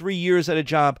stayed 3 years at a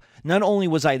job. Not only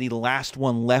was I the last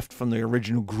one left from the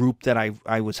original group that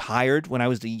I was hired when I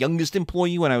was the youngest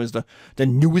employee, when I was the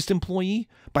newest employee,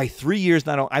 by 3 years,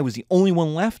 I was the only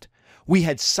one left. We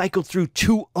had cycled through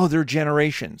 2 other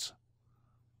generations.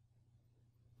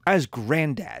 I was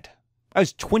granddad I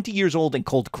was 20 years old and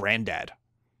called granddad.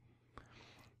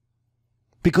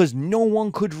 Because no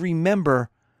one could remember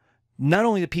not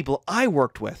only the people I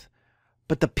worked with,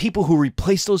 but the people who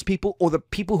replaced those people or the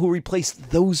people who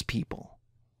replaced those people.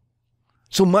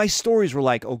 So my stories were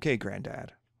like, okay,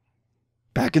 granddad,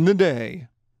 back in the day,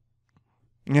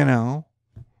 you know,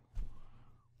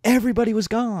 everybody was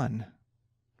gone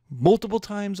multiple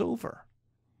times over.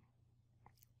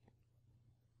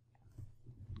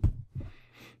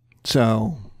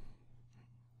 So,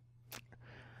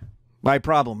 my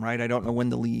problem, right? I don't know when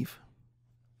to leave.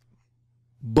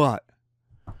 But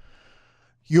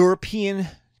European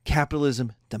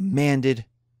capitalism demanded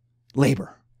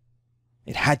labor.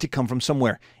 It had to come from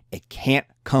somewhere. It can't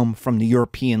come from the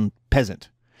European peasant.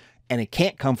 And it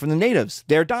can't come from the natives.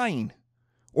 They're dying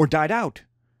or died out.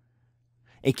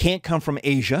 It can't come from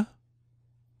Asia.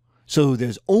 So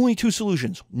there's only two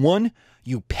solutions. One,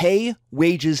 you pay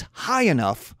wages high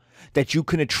enough that you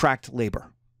can attract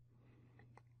labor.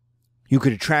 You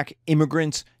could attract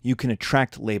immigrants. You can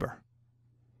attract labor.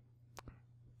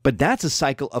 But that's a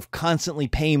cycle of constantly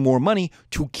paying more money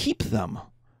to keep them.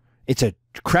 It's a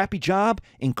crappy job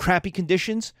in crappy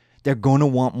conditions. They're going to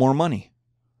want more money.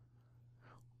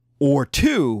 Or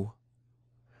two,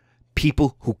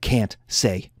 people who can't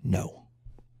say no.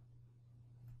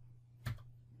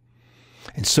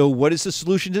 And so what is the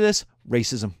solution to this?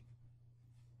 Racism.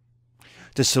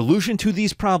 The solution to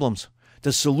these problems,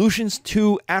 the solutions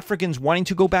to Africans wanting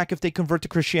to go back if they convert to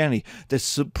Christianity,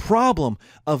 the problem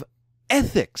of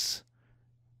ethics,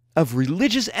 of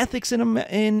religious ethics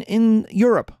in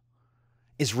Europe,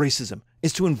 is racism,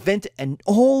 is to invent a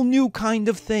whole new kind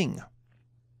of thing.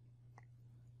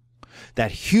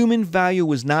 That human value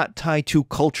was not tied to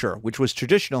culture, which was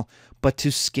traditional, but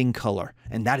to skin color.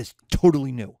 And that is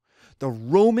totally new. The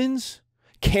Romans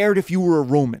cared if you were a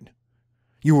Roman.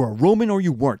 You were a Roman or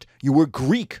you weren't. You were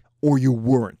Greek or you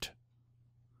weren't.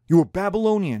 You were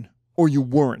Babylonian or you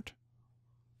weren't.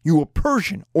 You were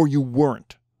Persian or you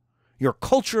weren't. Your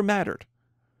culture mattered.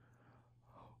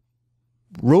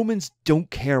 Romans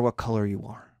don't care what color you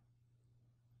are.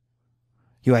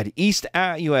 You had East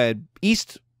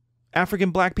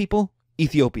African black people,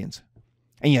 Ethiopians.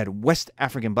 And you had West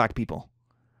African black people,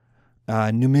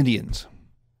 Numidians,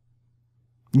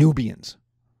 Nubians.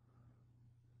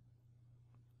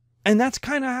 And that's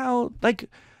kind of how, like,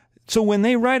 so when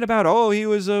they write about, oh, he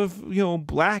was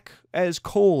black as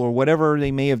coal or whatever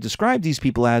they may have described these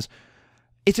people as,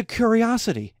 it's a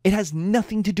curiosity. It has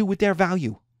nothing to do with their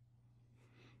value.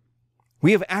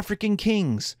 We have African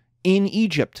kings in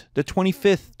Egypt, the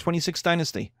 25th, 26th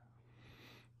dynasty.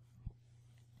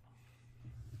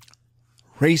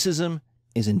 Racism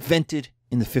is invented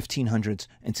in the 1500s.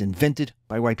 It's invented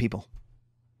by white people.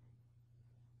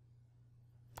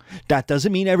 That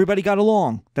doesn't mean everybody got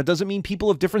along. That doesn't mean people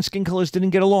of different skin colors didn't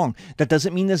get along. That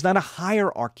doesn't mean there's not a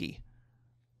hierarchy.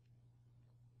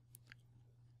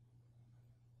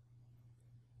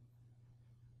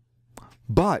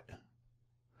 But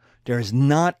there is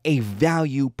not a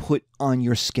value put on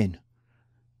your skin.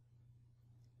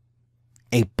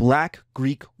 A black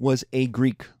Greek was a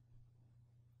Greek.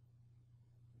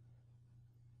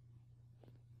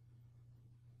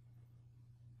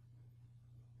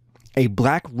 A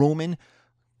black Roman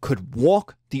could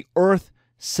walk the earth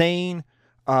saying,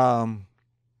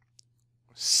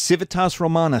 Civitas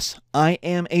Romanus, I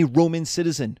am a Roman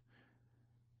citizen.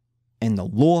 And the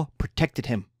law protected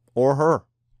him or her.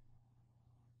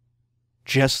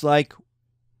 Just like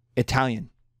Italian.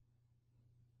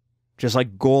 Just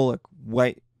like Golic,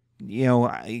 white,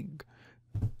 the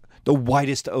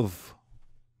whitest of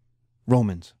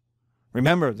Romans.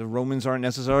 Remember, the Romans aren't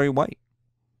necessarily white.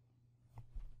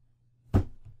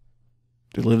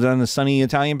 They lived on the sunny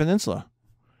Italian peninsula.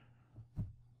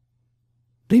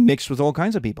 They mixed with all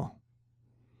kinds of people.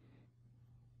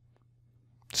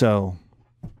 So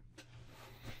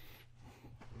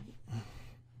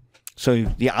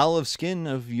the olive skin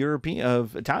of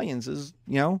Italians is,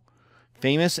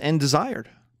 famous and desired.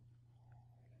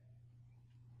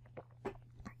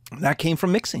 That came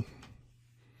from mixing.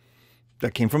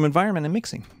 That came from environment and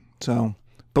mixing.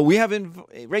 But we have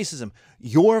racism.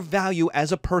 Your value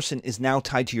as a person is now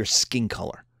tied to your skin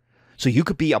color. So you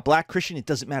could be a black Christian. It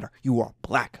doesn't matter. You are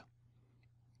black.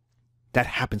 That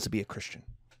happens to be a Christian.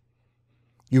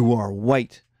 You are a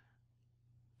white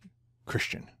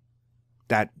Christian.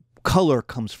 That color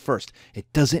comes first.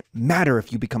 It doesn't matter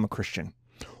if you become a Christian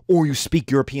or you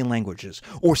speak European languages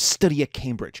or study at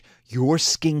Cambridge. Your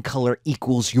skin color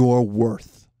equals your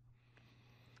worth.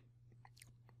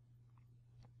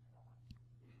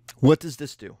 What does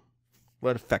this do?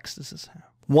 What effects does this have?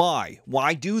 Why?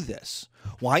 Why do this?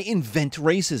 Why invent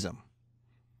racism?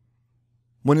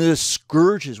 One of the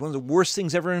scourges, one of the worst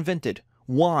things ever invented.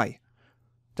 Why?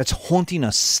 That's haunting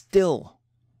us still.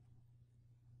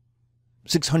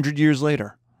 600 years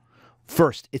later.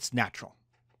 First, it's natural.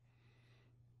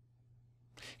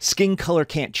 Skin color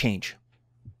can't change.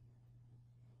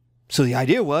 So the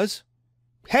idea was,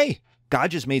 hey,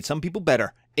 God just made some people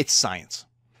better. It's science.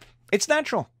 It's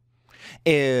natural.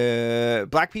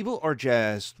 Black people are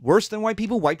just worse than white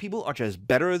people. White people are just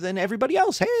better than everybody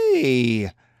else.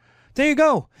 Hey, there you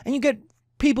go. And you get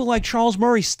people like Charles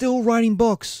Murray still writing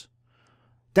books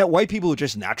that white people are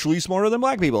just naturally smarter than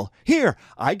black people. Here,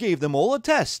 I gave them all a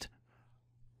test.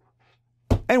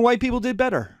 And white people did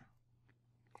better.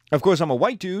 Of course, I'm a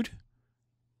white dude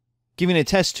giving a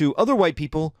test to other white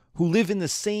people who live in the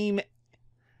same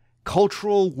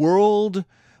cultural world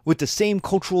with the same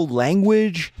cultural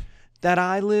language that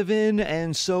I live in.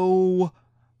 And so,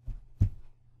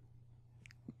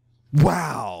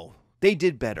 wow, they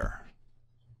did better.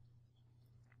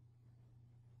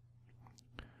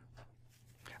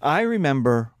 I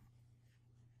remember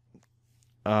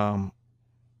on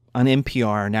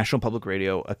NPR, National Public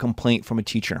Radio, a complaint from a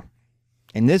teacher.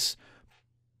 And this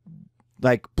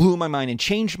blew my mind and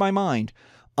changed my mind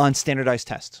on standardized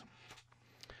tests.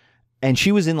 And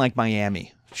she was in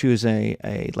Miami. She was a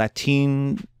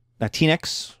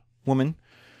Latinx woman.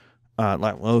 Well,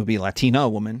 it would be Latina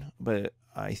woman, but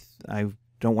I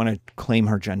don't want to claim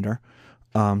her gender.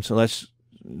 But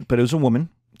it was a woman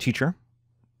teacher,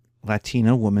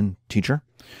 Latina woman teacher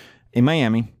in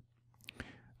Miami,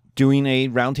 doing a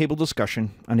roundtable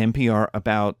discussion on NPR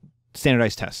about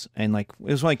standardized tests. And it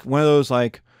was one of those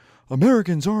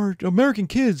American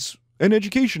kids and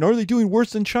education, are they doing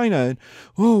worse than China? And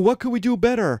what could we do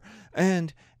better?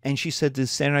 And she said the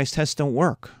standardized tests don't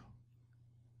work.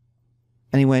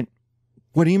 And he went,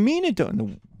 what do you mean it don't?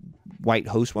 The white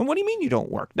host went, what do you mean you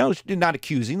don't work? No, not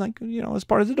accusing, as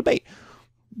part of the debate.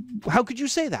 How could you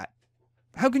say that?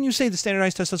 How can you say the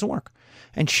standardized test doesn't work?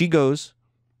 And she goes,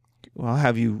 well,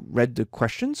 have you read the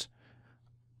questions?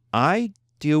 I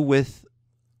deal with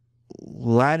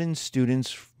Latin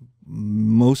students,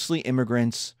 mostly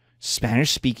immigrants,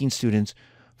 Spanish-speaking students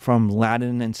from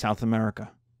Latin and South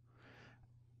America.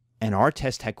 And our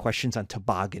test had questions on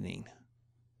tobogganing.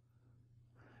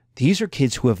 These are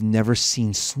kids who have never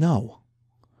seen snow.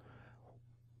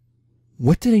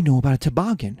 What do they know about a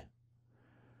toboggan?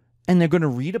 And they're going to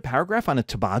read a paragraph on a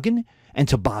toboggan and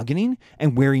tobogganing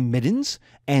and wearing mittens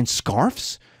and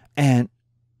scarves, and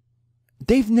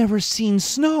they've never seen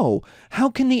snow. How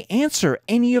can they answer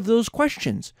any of those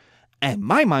questions? And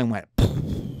my mind went,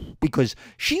 because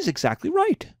she's exactly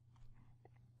right.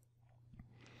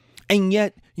 And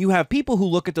yet you have people who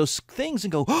look at those things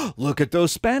and go, oh, look at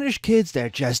those Spanish kids. They're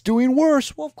just doing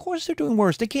worse. Well, of course they're doing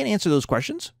worse. They can't answer those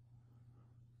questions.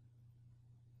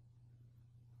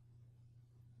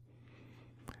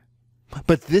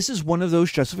 But this is one of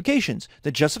those justifications.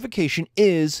 The justification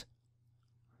is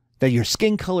that your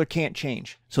skin color can't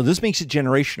change. So this makes it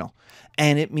generational.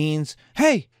 And it means,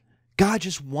 hey, God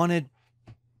just wanted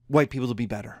white people to be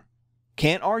better.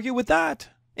 Can't argue with that.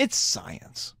 It's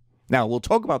science. Now, we'll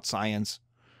talk about science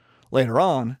later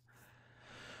on,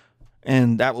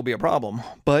 and that will be a problem.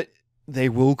 But they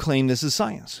will claim this is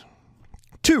science.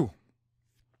 2,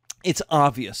 it's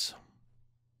obvious.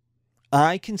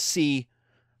 I can see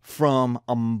from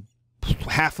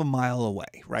half a mile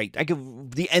away, right?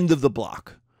 The end of the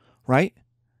block, right?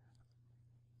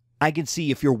 I can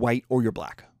see if you're white or you're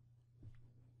black.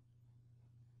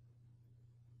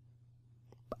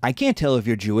 I can't tell if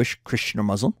you're Jewish, Christian, or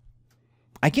Muslim.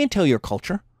 I can't tell your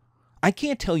culture. I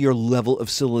can't tell your level of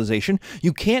civilization.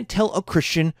 You can't tell a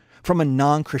Christian from a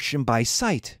non-Christian by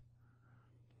sight.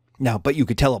 Now, but you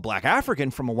could tell a black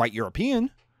African from a white European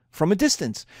from a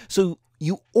distance. So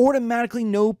you automatically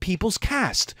know people's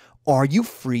caste. Are you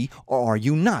free or are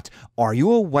you not? Are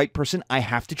you a white person I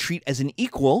have to treat as an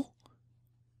equal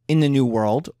in the new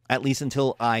world, at least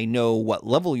until I know what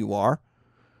level you are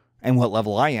and what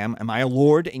level I am? Am I a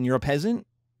lord and you're a peasant?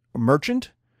 A merchant?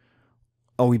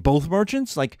 Are we both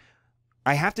merchants?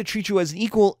 I have to treat you as an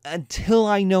equal until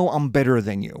I know I'm better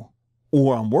than you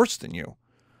or I'm worse than you.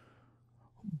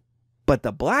 But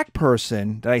the black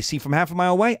person that I see from half a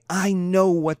mile away, I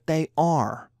know what they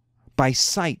are by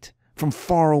sight from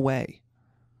far away.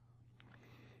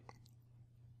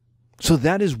 So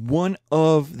that's one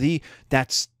of the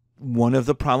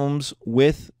problems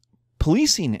with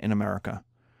policing in America.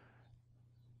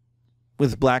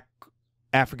 With black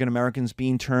African Americans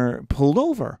being pulled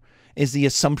over, is the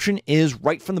assumption is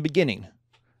right from the beginning.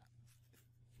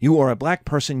 You are a black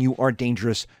person. You are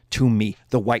dangerous to me,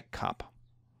 the white cop.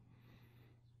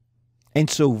 And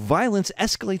so violence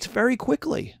escalates very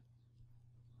quickly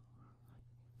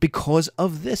because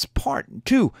of this part.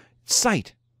 2,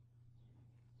 sight.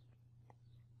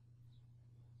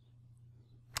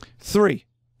 3,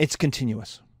 it's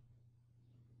continuous.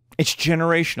 It's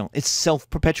generational. It's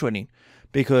self-perpetuating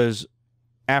because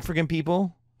African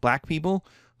people, black people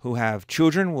who have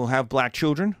children will have black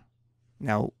children.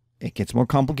 Now, it gets more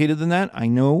complicated than that. I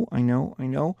know.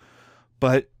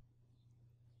 But,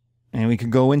 and we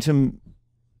could go into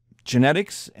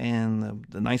genetics and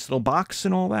the nice little box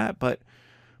and all that. But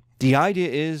the idea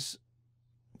is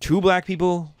 2 black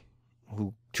people,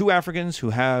 2 Africans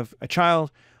who have a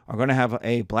child are going to have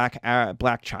a black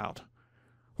child.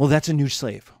 Well, that's a new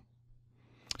slave.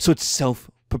 So it's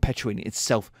self-perpetuating. It's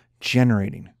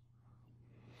self-generating.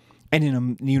 And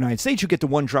in the United States, you get the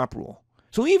 1-drop rule.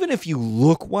 So even if you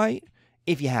look white,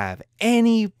 if you have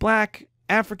any black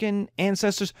African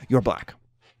ancestors, you're black.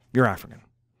 You're African.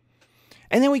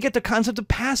 And then we get the concept of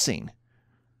passing.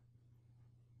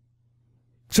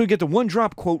 So we get the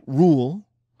 1-drop, quote, rule,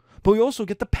 but we also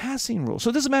get the passing rule. So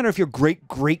it doesn't matter if your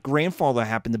great-great-grandfather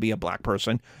happened to be a black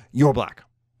person, you're black.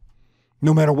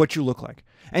 No matter what you look like.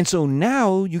 And so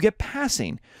now you get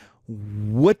passing.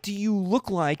 What do you look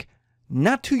like,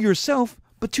 not to yourself,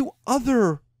 but to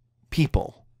other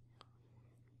people?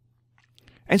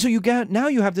 And so now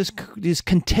you have this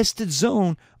contested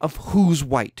zone of who's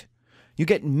white. You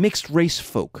get mixed race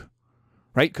folk,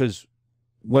 right? Because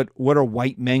what are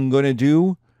white men going to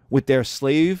do with their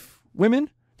slave women?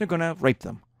 They're going to rape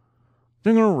them.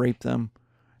 They're going to rape them.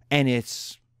 And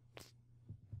it's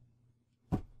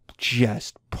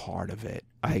just part of it.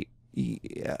 I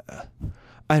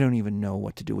don't even know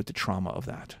what to do with the trauma of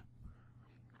that.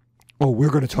 Oh,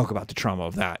 we're going to talk about the trauma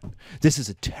of that. This is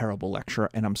a terrible lecture,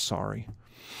 and I'm sorry.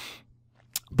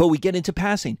 But we get into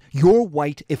passing. You're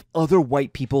white if other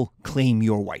white people claim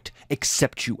you're white,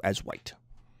 accept you as white.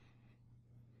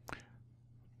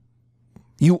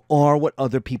 You are what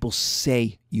other people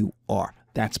say you are.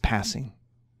 That's passing.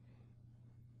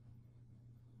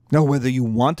 Now, whether you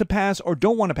want to pass or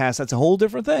don't want to pass, that's a whole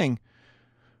different thing.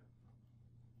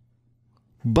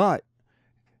 But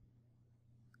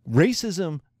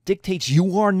racism dictates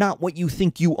you are not what you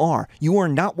think you are. You are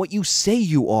not what you say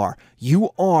you are.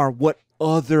 You are what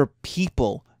other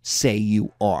people say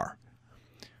you are.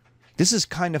 This is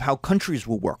kind of how countries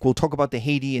will work. We'll talk about the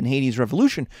Haiti and Haiti's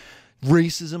revolution.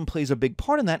 Racism plays a big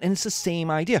part in that, and it's the same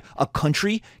idea. A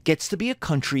country gets to be a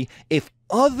country if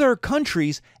other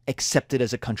countries accept it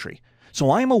as a country. So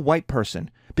I am a white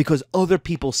person because other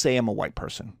people say I'm a white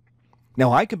person.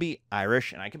 Now, I could be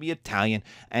Irish and I could be Italian,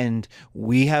 and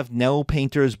we have Nell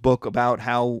Painter's book about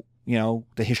how,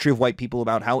 the history of white people,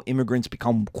 about how immigrants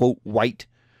become, quote, white.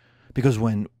 Because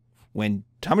when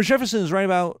Thomas Jefferson is right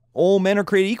about all men are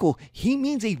created equal, he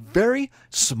means a very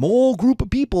small group of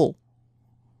people.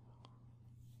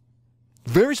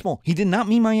 Very small. He did not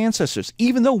mean my ancestors,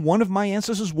 even though one of my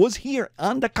ancestors was here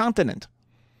on the continent.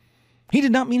 He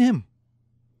did not mean him.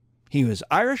 He was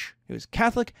Irish, he was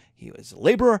Catholic, he was a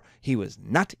laborer, he was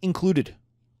not included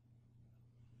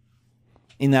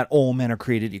in that all men are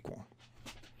created equal.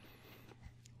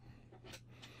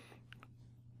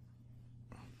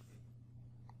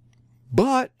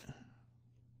 But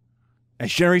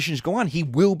as generations go on, he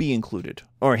will be included,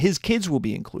 or his kids will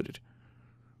be included.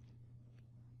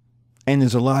 And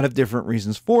there's a lot of different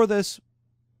reasons for this,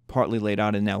 partly laid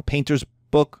out in Nell Painter's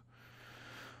book.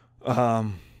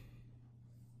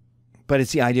 But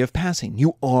it's the idea of passing.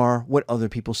 You are what other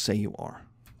people say you are.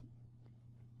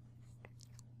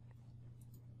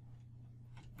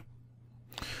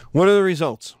 What are the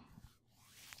results?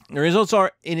 The results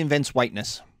are it invents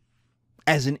whiteness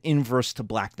as an inverse to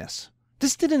blackness.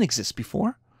 This didn't exist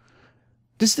before.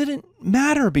 This didn't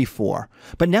matter before.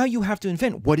 But now you have to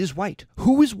invent what is white.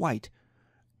 Who is white?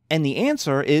 And the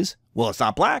answer is, well, it's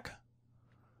not black.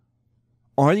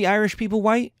 Are the Irish people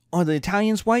white? Are the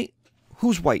Italians white?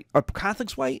 Who's white? Are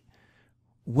Catholics white?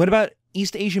 What about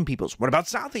East Asian peoples? What about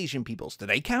South Asian peoples? Do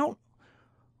they count?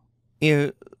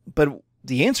 But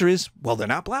the answer is, well, they're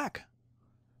not black.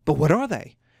 But what are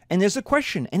they? And there's a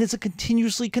question, and it's a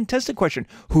continuously contested question.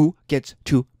 Who gets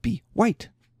to be white?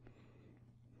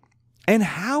 And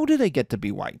how do they get to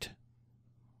be white?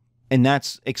 And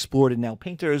that's explored in Nell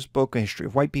Painter's book, A History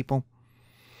of White People.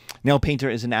 Nell Painter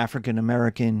is an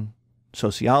African-American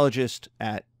sociologist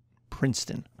at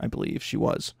Princeton, I believe she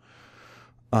was.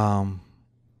 And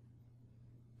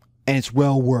it's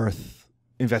well worth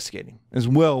investigating. It's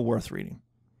well worth reading.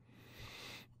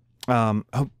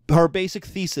 Her basic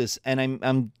thesis, and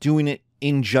I'm doing it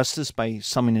injustice by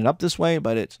summing it up this way,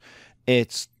 but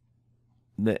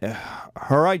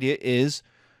her idea is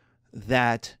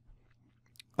that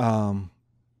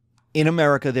in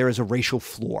America there is a racial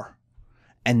floor,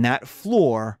 and that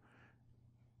floor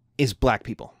is black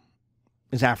people,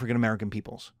 is African American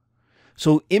peoples.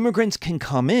 So immigrants can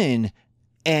come in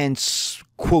and,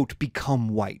 quote, become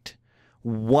white.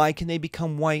 Why can they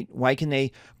become white? Why can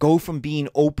they go from being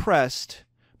oppressed,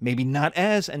 maybe not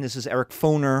as, and this is Eric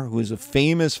Foner, who is a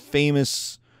famous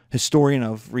historian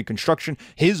of Reconstruction.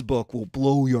 His book will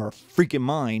blow your freaking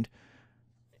mind.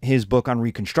 His book on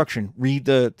Reconstruction. Read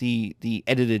the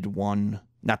edited one,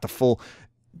 not the full.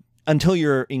 Until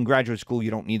you're in graduate school,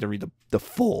 you don't need to read the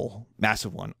full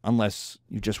massive one, unless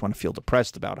you just want to feel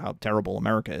depressed about how terrible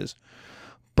America is,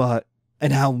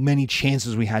 and how many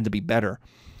chances we had to be better.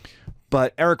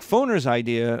 But Eric Foner's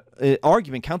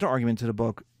counter argument to the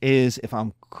book is, if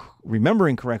I'm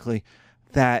remembering correctly,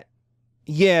 that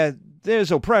yeah,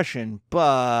 there's oppression,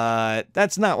 but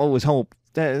that's not what was hoped.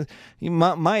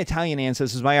 My Italian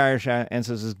ancestors, my Irish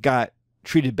ancestors got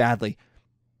treated badly.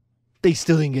 They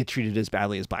still didn't get treated as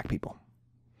badly as black people.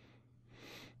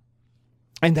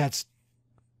 And that's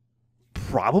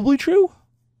probably true,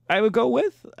 I would go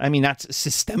with. I mean, that's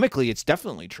systemically, it's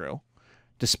definitely true.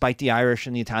 Despite the Irish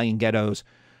and the Italian ghettos,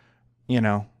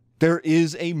 there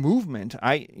is a movement.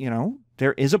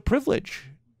 There is a privilege.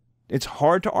 It's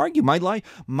hard to argue. My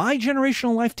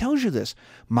generational life tells you this.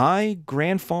 My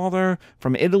grandfather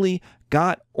from Italy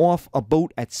got off a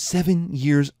boat at 7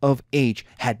 years of age,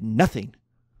 had nothing.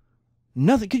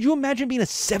 Nothing. Could you imagine being a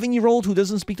 7-year-old who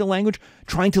doesn't speak the language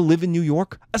trying to live in New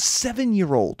York? A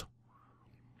 7-year-old.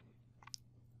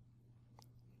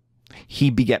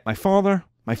 He begat my father.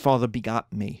 My father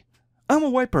begot me. I'm a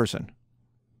white person.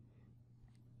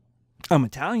 I'm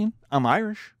Italian. I'm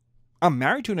Irish. I'm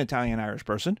married to an Italian-Irish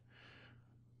person.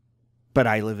 But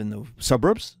I live in the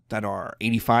suburbs that are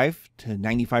 85 to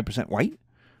 95% white.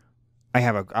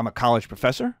 I'm a college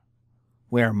professor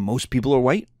where most people are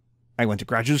white. I went to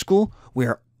graduate school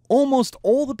where almost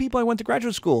all the people I went to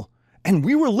graduate school, and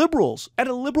we were liberals at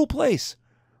a liberal place,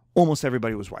 almost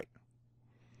everybody was white.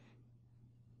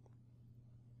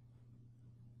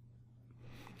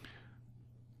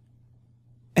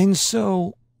 And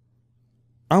so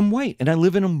I'm white, and I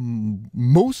live in a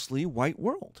mostly white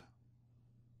world.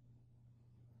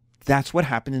 That's what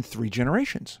happened in 3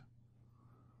 generations.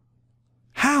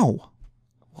 How?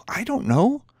 Well, I don't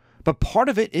know. But part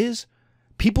of it is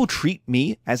people treat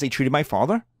me as they treated my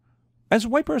father as a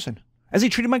white person, as they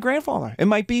treated my grandfather. It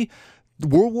might be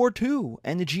World War II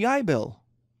and the GI Bill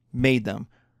made them.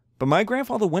 But my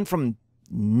grandfather went from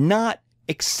not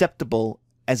acceptable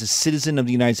as a citizen of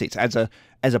the United States, as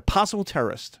a possible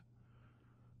terrorist,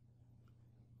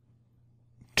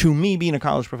 to me being a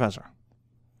college professor.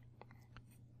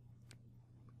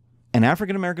 And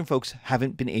African American folks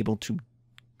haven't been able to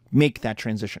make that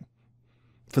transition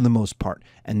for the most part.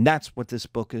 And that's what this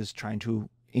book is trying to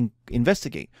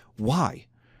investigate. Why?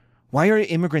 Why are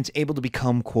immigrants able to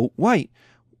become, quote, white?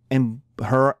 And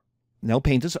Nell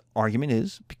Painter's argument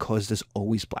is because there's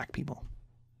always black people.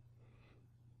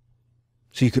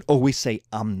 So you could always say,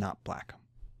 I'm not black,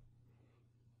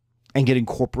 and get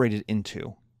incorporated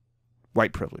into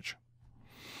white privilege.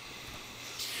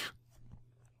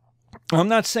 I'm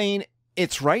not saying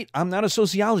it's right. I'm not a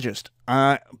sociologist,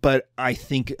 but I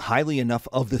think highly enough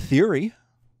of the theory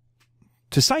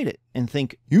to cite it and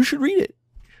think you should read it.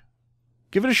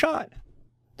 Give it a shot.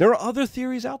 There are other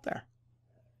theories out there.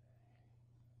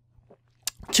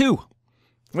 2,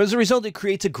 as a result, it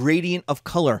creates a gradient of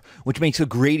color, which makes a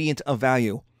gradient of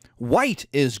value. White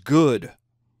is good,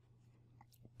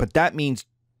 but that means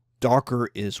darker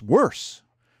is worse.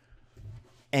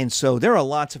 And so there are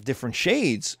lots of different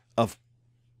shades of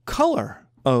color,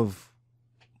 of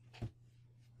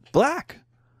black,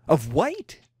 of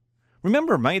white.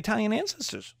 Remember, my Italian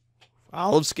ancestors,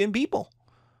 olive-skinned people,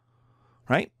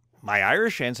 right? My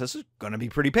Irish ancestors, going to be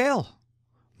pretty pale.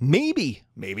 Maybe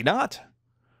not.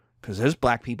 Because there's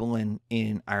black people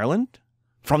in Ireland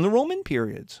from the Roman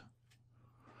periods.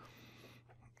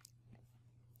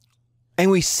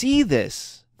 And we see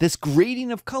this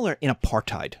grading of color in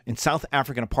apartheid, in South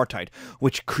African apartheid,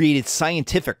 which created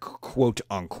scientific, quote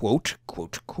unquote,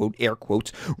 quote, air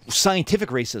quotes, scientific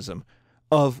racism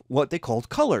of what they called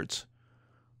coloreds,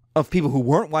 of people who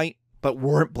weren't white but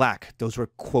weren't black. Those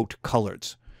were, quote,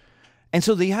 coloreds. And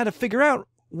so they had to figure out,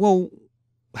 well,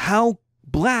 how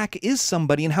black is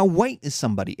somebody and how white is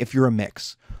somebody if you're a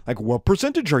mix. Like, what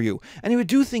percentage are you? And they would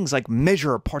do things like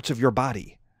measure parts of your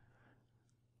body.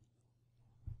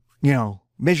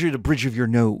 Measure the bridge of your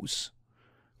nose.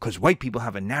 because white people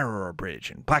have a narrower bridge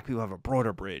and black people have a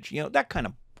broader bridge. You know, that kind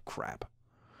of crap.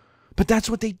 But that's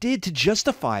what they did to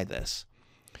justify this.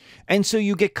 And so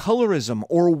you get colorism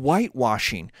or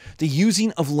whitewashing, the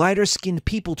using of lighter-skinned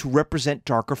people to represent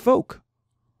darker folk.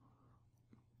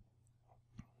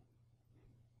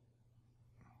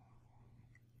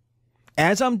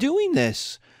 As I'm doing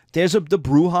this, there's the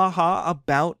brouhaha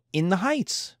about In the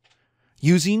Heights,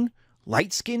 using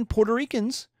light-skinned Puerto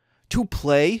Ricans to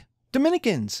play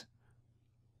Dominicans.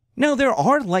 Now, there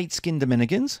are light-skinned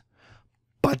Dominicans,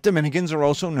 but Dominicans are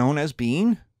also known as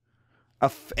being,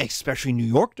 especially New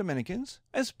York Dominicans,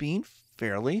 as being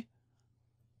fairly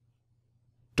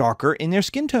darker in their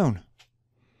skin tone.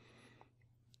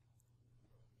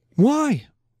 Why?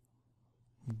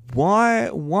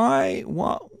 Why?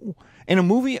 In a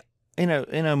movie,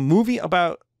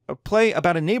 about a play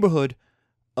about a neighborhood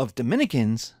of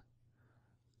Dominicans,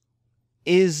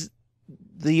 is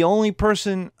the only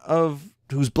person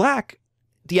who's black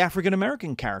the African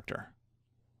American character?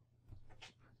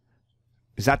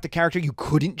 Is that the character you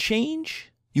couldn't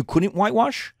change? You couldn't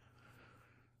whitewash?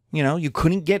 You know, you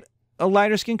couldn't get a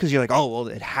lighter skin because you're like, oh, well,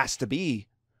 it has to be.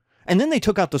 And then they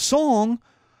took out the song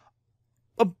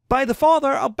by the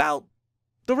father about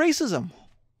the racism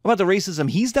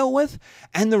he's dealt with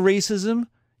and the racism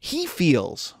he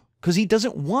feels because he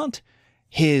doesn't want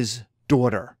his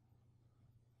daughter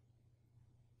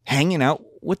hanging out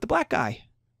with the black guy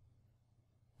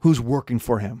who's working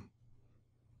for him.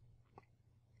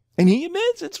 And he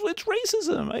admits it's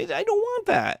racism. I don't want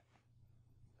that.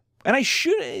 And I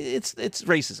should. It's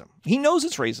racism. He knows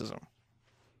it's racism.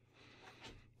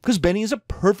 Because Benny is a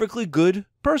perfectly good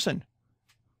person.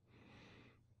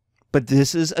 But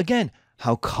this is, again,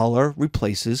 how color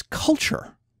replaces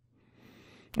culture.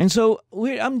 And so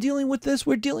I'm dealing with this.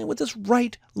 We're dealing with this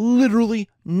right literally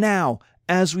now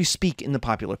as we speak in the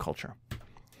popular culture.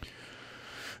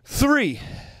 3,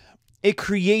 it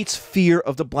creates fear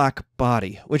of the black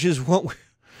body, which is what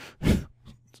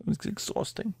it's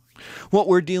exhausting. What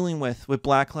we're dealing with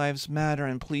Black Lives Matter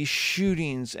and police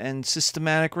shootings and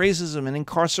systematic racism and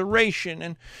incarceration.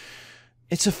 And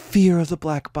it's a fear of the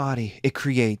black body it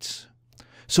creates.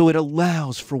 So it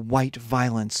allows for white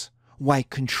violence, white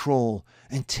control,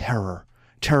 and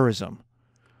terrorism.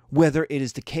 Whether it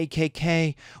is the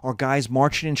KKK or guys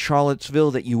marching in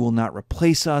Charlottesville that you will not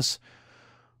replace us,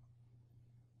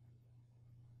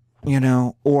 you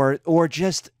know, or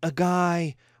just a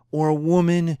guy or a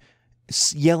woman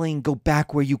yelling, go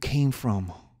back where you came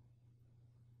from.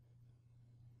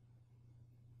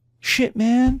 Shit,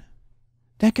 man.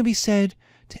 That can be said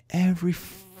to every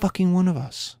fucking one of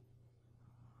us.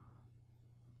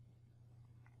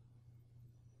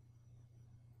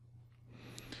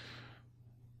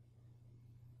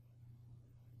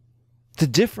 The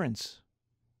difference,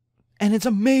 and it's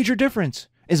a major difference,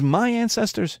 is my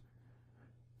ancestors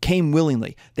came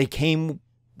willingly. They came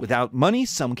without money.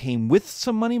 Some came with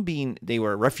some money, being they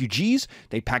were refugees.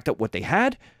 They packed up what they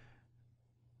had.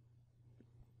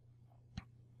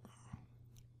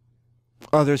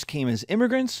 Others came as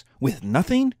immigrants with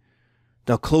nothing.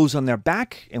 The clothes on their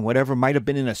back and whatever might have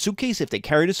been in a suitcase, if they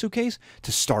carried a suitcase,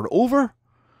 to start over.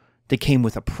 They came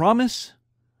with a promise.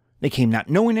 They came not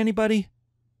knowing anybody.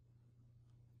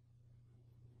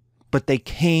 But they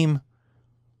came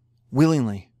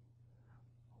willingly.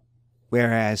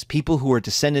 Whereas people who were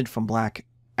descended from black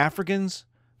Africans,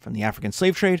 from the African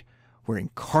slave trade, were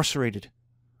incarcerated,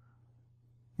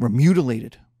 were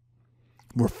mutilated,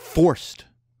 were forced,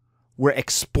 were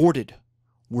exported,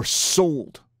 were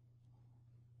sold.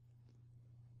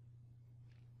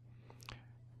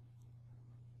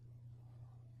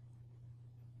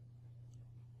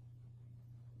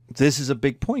 This is a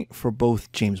big point for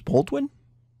both James Baldwin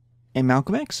and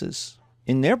Malcolm X's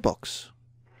in their books,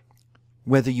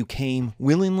 whether you came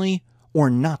willingly or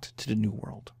not to the New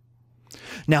World.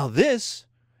 Now, this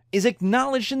is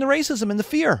acknowledged in the racism and the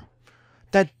fear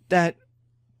that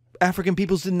African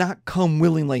peoples did not come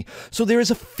willingly. So there is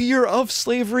a fear of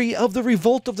slavery, of the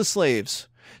revolt of the slaves,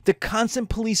 the constant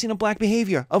policing of black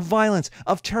behavior, of violence,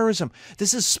 of terrorism.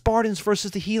 This is Spartans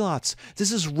versus the Helots.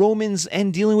 This is Romans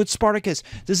and dealing with Spartacus.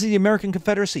 This is the American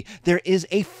Confederacy. There is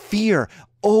a fear,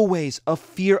 always a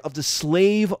fear of the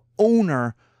slave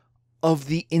owner of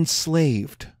the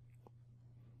enslaved.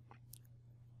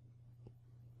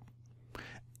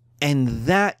 And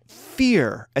that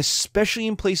fear, especially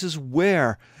in places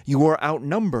where you are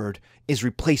outnumbered, is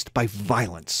replaced by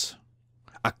violence.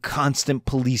 A constant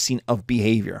policing of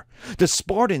behavior. The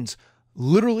Spartans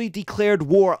literally declared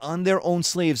war on their own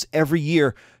slaves every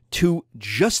year to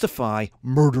justify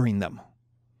murdering them.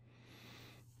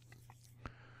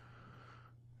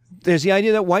 There's the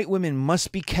idea that white women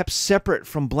must be kept separate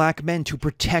from black men to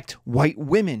protect white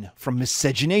women from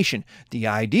miscegenation. The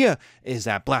idea is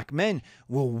that black men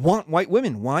will want white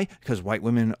women. Why? Because white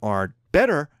women are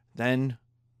better than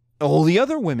all the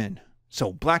other women.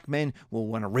 So black men will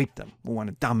want to rape them, will want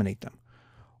to dominate them.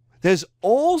 There's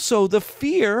also the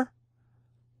fear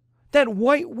that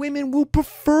white women will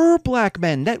prefer black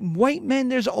men. That white men,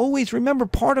 there's always, remember,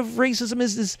 part of racism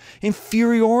is this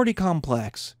inferiority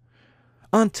complex.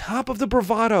 On top of the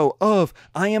bravado of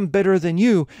I am better than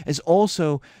you is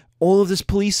also all of this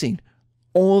policing,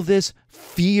 all of this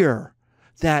fear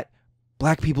that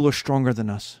black people are stronger than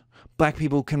us. Black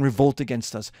people can revolt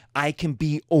against us. I can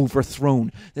be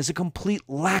overthrown. There's a complete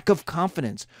lack of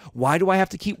confidence. Why do I have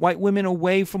to keep white women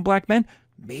away from black men?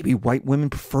 Maybe white women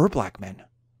prefer black men.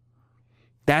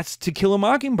 That's To Kill a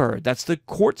Mockingbird. That's the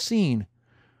court scene.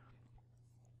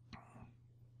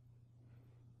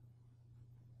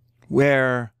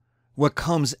 Where what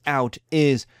comes out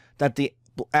is that the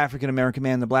African-American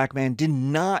man, the black man, did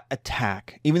not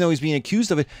attack, even though he's being accused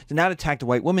of it, did not attack the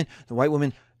white woman. The white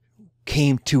woman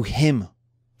came to him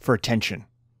for attention.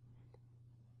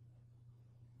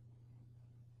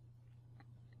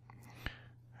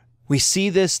 We see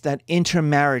this, that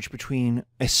intermarriage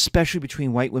especially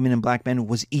between white women and black men,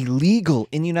 was illegal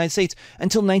in the United States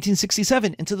until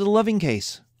 1967, into the Loving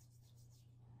case.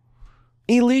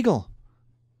 Illegal.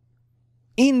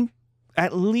 In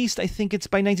at least, I think it's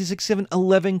by 1967,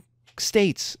 11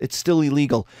 states, it's still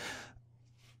illegal.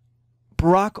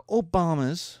 Barack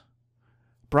Obama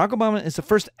is the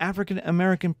first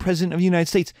African-American president of the United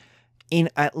States. In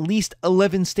at least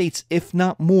 11 states, if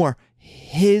not more,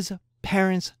 his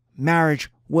parents'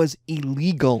 marriage was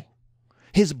illegal.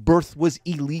 His birth was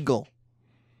illegal.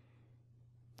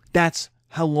 That's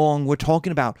how long we're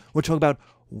talking about. We're talking about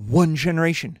one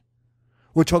generation.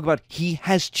 We're talking about he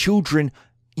has children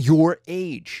your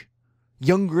age,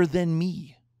 younger than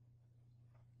me.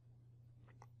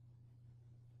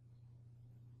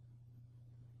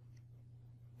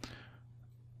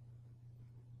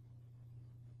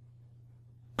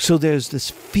 So there's this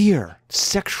fear,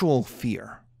 sexual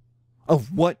fear,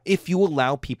 of what if you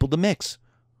allow people to mix.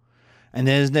 And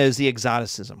then there's the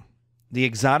exoticism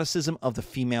of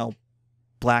the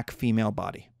black female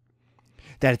body.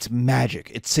 That it's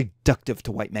magic, it's seductive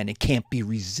to white men, it can't be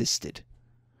resisted.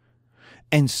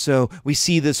 And so we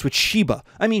see this with Sheba.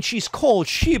 I mean, she's called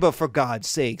Sheba, for God's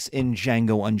sakes, in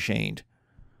Django Unchained.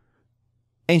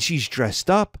 And she's dressed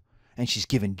up, and she's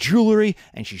given jewelry,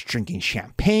 and she's drinking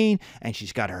champagne, and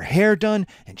she's got her hair done,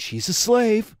 and she's a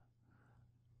slave.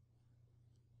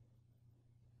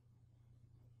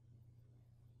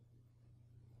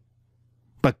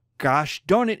 But gosh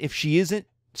darn it, if she isn't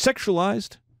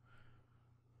sexualized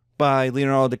by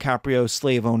Leonardo DiCaprio's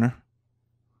slave owner.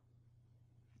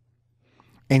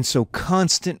 And so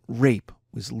constant rape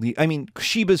was I mean,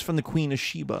 Sheba's from the Queen of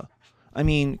Sheba. I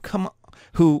mean, come on,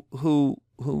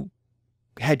 who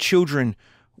had children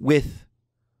with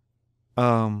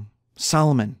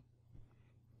Solomon,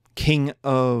 king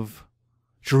of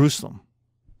Jerusalem.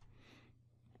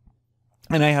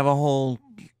 And I have a whole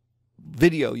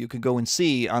video you could go and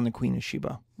see on the Queen of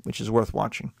Sheba, which is worth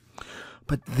watching.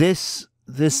 But this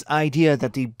idea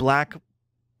that the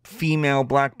female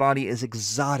black body is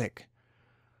exotic,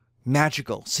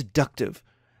 magical, seductive,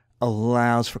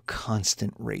 allows for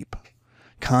constant rape.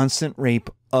 Constant rape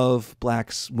of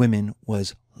black women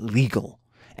was legal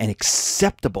and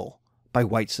acceptable by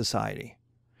white society.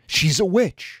 She's a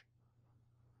witch.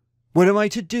 What am I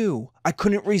to do? I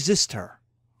couldn't resist her.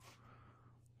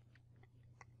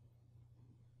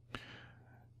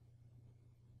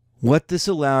 What this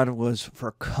allowed was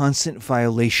for constant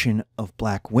violation of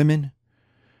black women,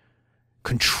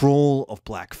 control of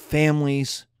black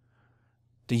families,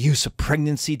 the use of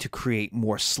pregnancy to create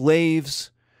more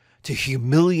slaves, to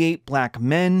humiliate black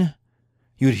men.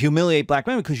 You'd humiliate black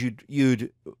men because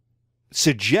you'd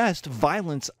suggest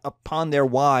violence upon their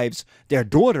wives, their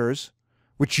daughters,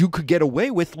 which you could get away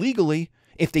with legally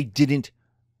if they didn't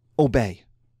obey.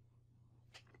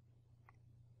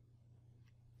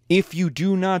 If you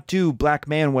do not do, black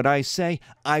man, what I say,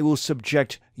 I will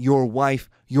subject your wife,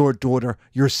 your daughter,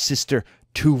 your sister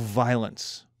to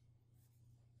violence.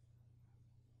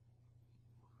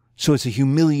 So it's a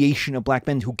humiliation of black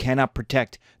men who cannot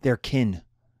protect their kin,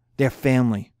 their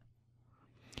family.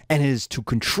 And it is to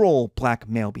control black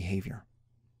male behavior.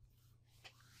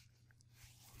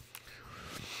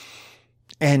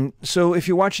 And so if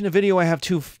you're watching the video, I have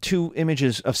two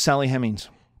images of Sally Hemings.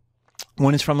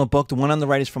 One is from a book. The one on the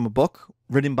right is from a book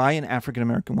written by an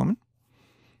African-American woman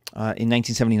in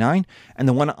 1979. And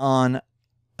the one on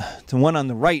The one on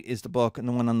the right is the book, and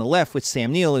the one on the left with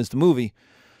Sam Neill is the movie.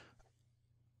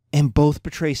 And both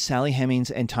portray Sally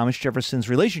Hemings and Thomas Jefferson's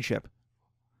relationship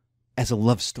as a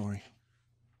love story.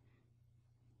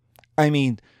 I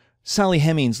mean, Sally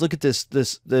Hemings, look at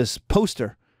this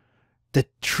poster. The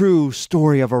true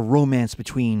story of a romance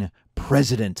between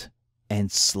president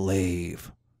and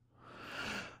slave.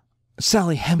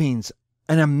 Sally Hemings,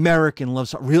 an American love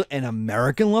story. Really, an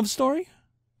American love story?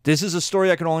 This is a story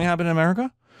that can only happen in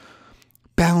America?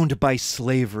 Bound by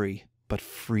slavery, but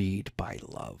freed by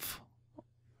love.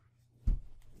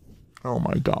 Oh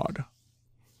my God.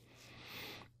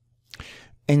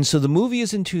 And so the movie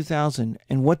is in 2000,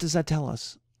 and what does that tell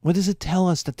us? What does it tell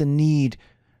us? That the need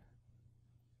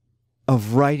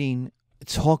of writing,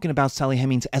 talking about Sally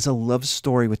Hemings as a love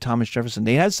story with Thomas Jefferson.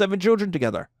 They had 7 children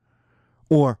together.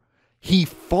 Or he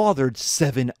fathered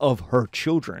 7 of her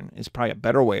children is probably a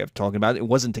better way of talking about it. It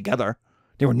wasn't together.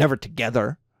 They were never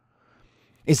together.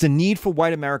 Is the need for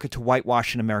white America to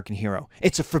whitewash an American hero.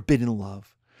 It's a forbidden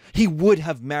love. He would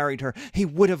have married her. He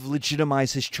would have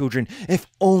legitimized his children if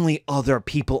only other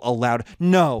people allowed.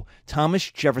 No, Thomas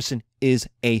Jefferson is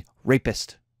a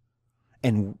rapist.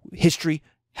 And history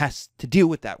has to deal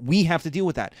with that. We have to deal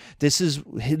with that. This is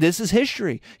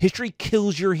history. History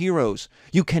kills your heroes.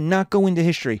 You cannot go into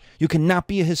history. You cannot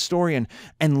be a historian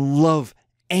and love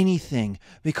anything,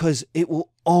 because it will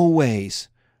always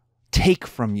take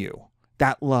from you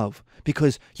that love,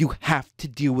 because you have to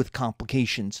deal with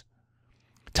complications.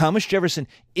 Thomas Jefferson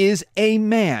is a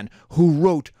man who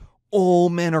wrote all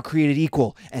men are created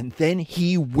equal, and then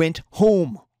he went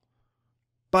home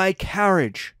by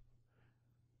carriage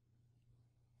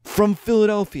from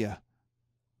Philadelphia,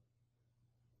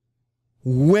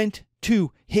 went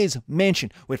to his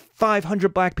mansion with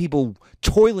 500 black people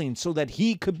toiling so that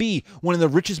he could be one of the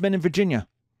richest men in Virginia,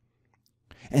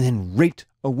 and then raped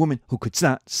a woman who could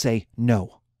not say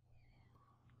no.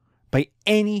 By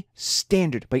any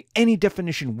standard, by any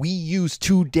definition we use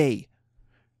today,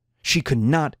 she could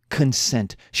not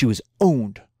consent. She was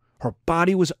owned. Her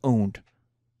body was owned.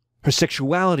 Her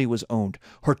sexuality was owned.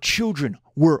 Her children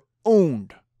were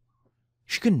owned.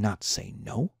 She could not say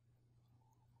no.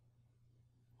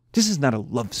 This is not a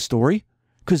love story,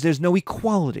 because there's no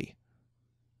equality.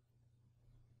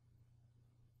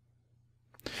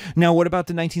 Now, what about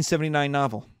the 1979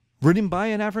 novel, written by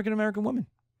an African-American woman?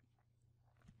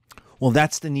 Well,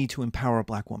 that's the need to empower a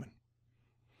black woman,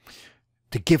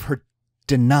 to give her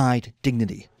denied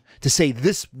dignity, to say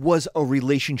this was a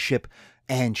relationship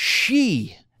and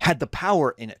she had the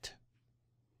power in it.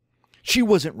 She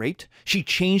wasn't raped. She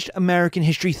changed American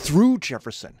history through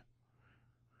Jefferson.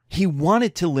 He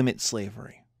wanted to limit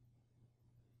slavery.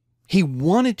 He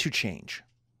wanted to change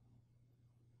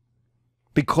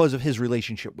because of his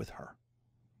relationship with her.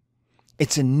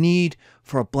 It's a need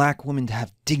for a black woman to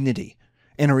have dignity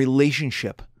in a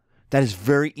relationship that is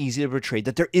very easy to portray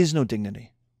that there is no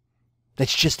dignity.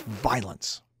 That's just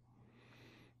violence.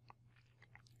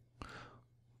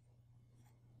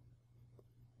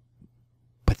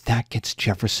 But that gets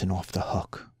Jefferson off the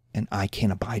hook, and I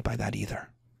can't abide by that either.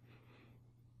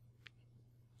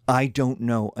 I don't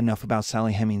know enough about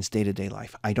Sally Hemings' day-to-day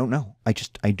life. I don't know.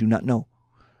 I do not know.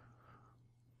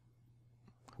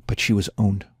 But she was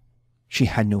owned. She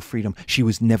had no freedom. She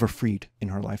was never freed in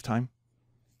her lifetime.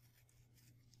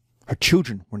 Her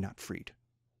children were not freed.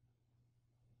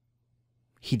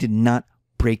 He did not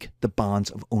break the bonds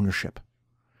of ownership.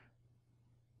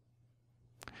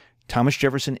 Thomas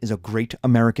Jefferson is a great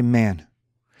American man.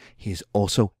 He is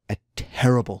also a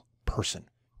terrible person.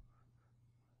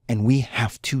 And we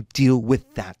have to deal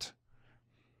with that.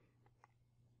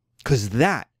 Because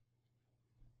that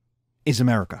is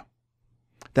America.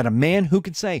 That a man who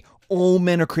can say all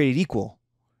men are created equal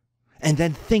and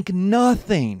then think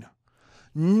nothing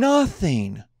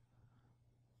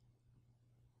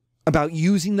about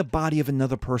using the body of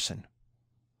another person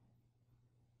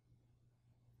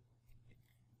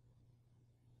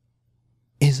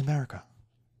is America.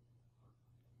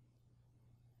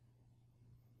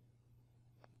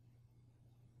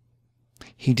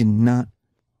 He did not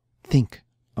think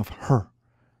of her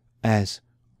as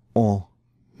all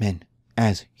men,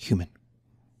 as human.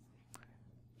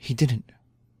 He didn't.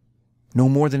 No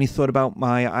more than he thought about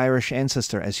my Irish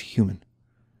ancestor as human,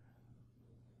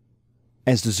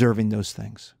 as deserving those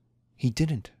things. He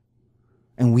didn't.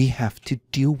 And we have to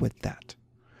deal with that.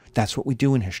 That's what we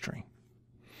do in history.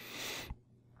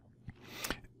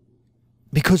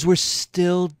 Because we're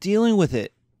still dealing with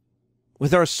it,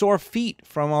 with our sore feet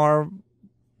from our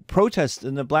protest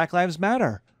in the Black Lives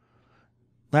Matter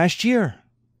last year.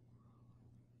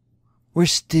 We're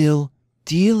still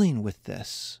dealing with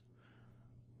this.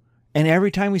 And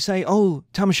every time we say, oh,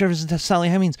 Thomas Jefferson and Sally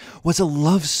Hemings was a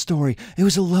love story. It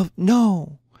was a love.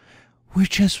 No, we're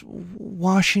just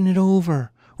washing it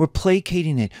over. We're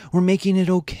placating it. We're making it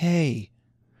okay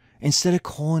instead of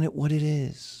calling it what it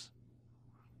is.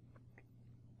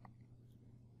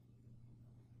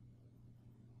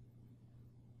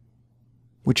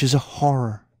 Which is a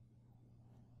horror.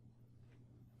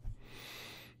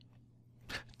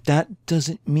 That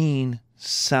doesn't mean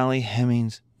Sally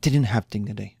Hemings didn't have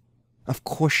dignity. Of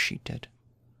course she did.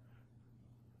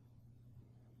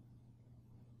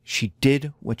 She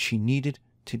did what she needed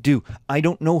to do. I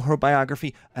don't know her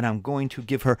biography, and I'm going to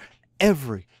give her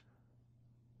every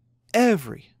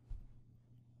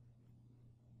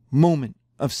moment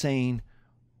of saying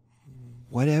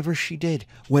whatever she did,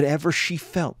 whatever she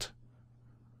felt,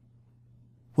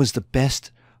 was the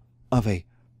best of a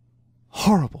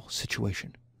horrible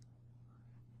situation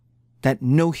that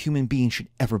no human being should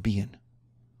ever be in.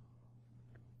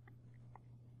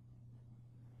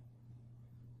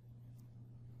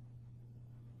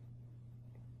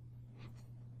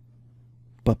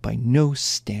 But by no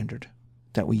standard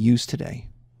that we use today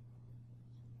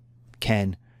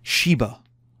can Sheba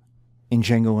in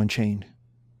Django Unchained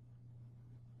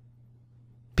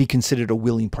be considered a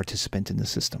willing participant in the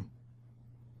system.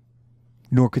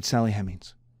 Nor could Sally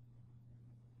Hemings.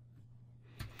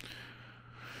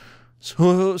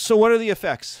 So what are the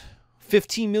effects?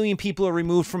 15 million people are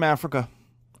removed from Africa.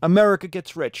 America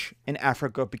gets rich and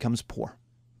Africa becomes poor.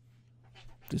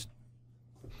 There's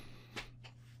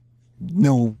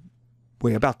no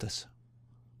way about this.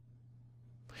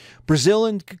 Brazil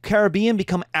and Caribbean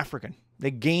become African.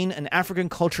 They gain an African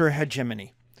culture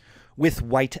hegemony with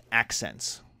white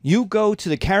accents. You go to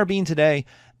the Caribbean today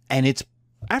and it's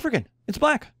African. It's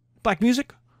black. Black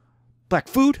music, black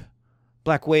food,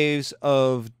 black waves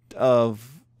of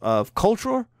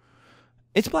culture.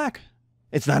 It's black.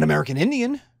 It's not American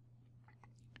Indian.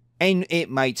 And it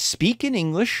might speak in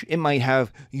English. It might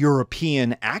have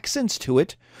European accents to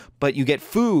it, but you get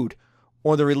food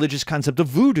or the religious concept of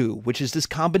voodoo, which is this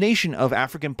combination of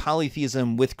African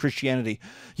polytheism with Christianity.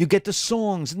 You get the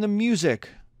songs and the music.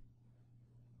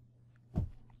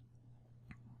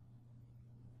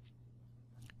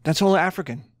 That's all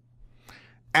African.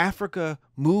 Africa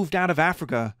moved out of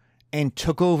Africa and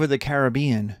took over the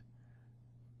Caribbean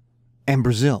and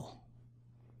Brazil.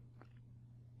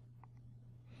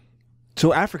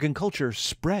 So African culture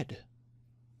spread.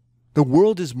 The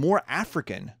world is more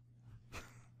African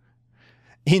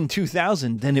in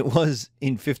 2000 than it was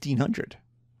in 1500.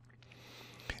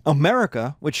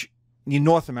 America, which,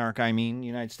 North America, I mean,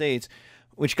 United States,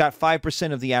 which got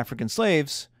 5% of the African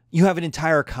slaves, you have an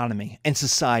entire economy and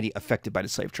society affected by the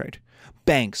slave trade.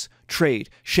 Banks, trade,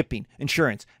 shipping,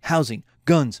 insurance, housing,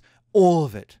 guns, all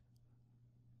of it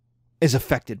is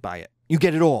affected by it. You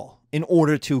get it all in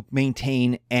order to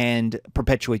maintain and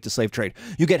perpetuate the slave trade.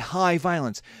 You get high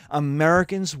violence.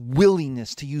 Americans'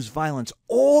 willingness to use violence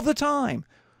all the time.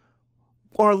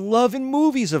 Our love in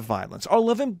movies of violence, our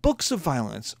love in books of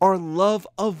violence, our love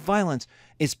of violence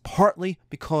is partly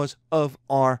because of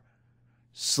our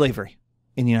slavery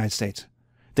in the United States.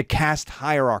 The caste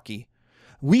hierarchy.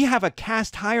 We have a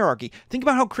caste hierarchy. Think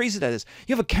about how crazy that is.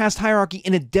 You have a caste hierarchy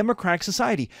in a democratic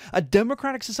society. A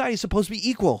democratic society is supposed to be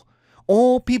equal.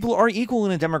 All people are equal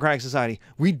in a democratic society.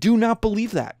 We do not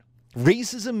believe that.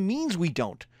 Racism means we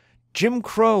don't. Jim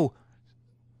Crow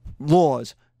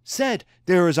laws said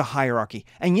there is a hierarchy,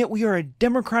 and yet we are a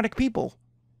democratic people.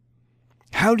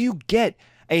 How do you get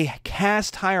a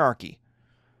caste hierarchy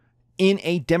in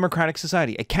a democratic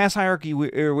society? A caste hierarchy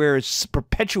where it's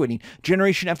perpetuating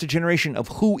generation after generation of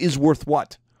who is worth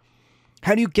what.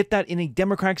 How do you get that in a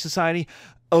democratic society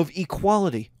of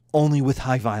equality? Only with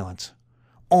high violence.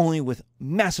 Only with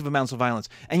massive amounts of violence.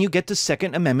 And you get the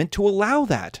Second Amendment to allow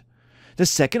that. The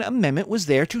Second Amendment was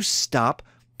there to stop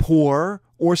poor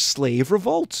or slave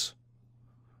revolts.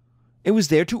 It was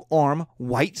there to arm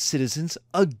white citizens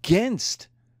against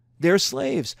their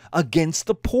slaves, against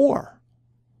the poor.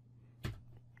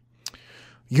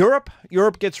 Europe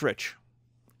gets rich.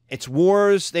 It's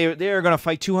wars. They're going to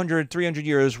fight 200, 300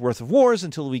 years worth of wars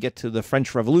until we get to the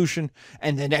French Revolution,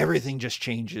 and then everything just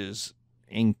changes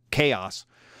in chaos.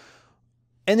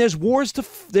 And there's wars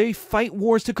they fight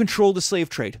wars to control the slave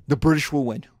trade. The British will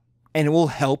win, and it will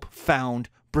help found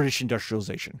British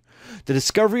industrialization. The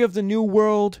discovery of the New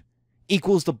World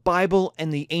equals the Bible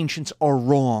and the ancients are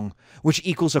wrong, which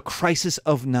equals a crisis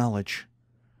of knowledge.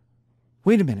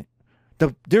 Wait a minute.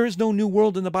 There is no New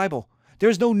World in the Bible. There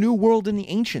is no New World in the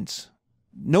ancients.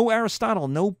 No Aristotle,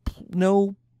 no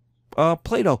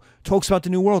Plato talks about the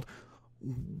New World.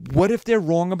 What if they're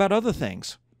wrong about other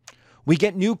things? We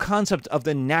get new concept of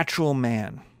the natural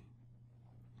man.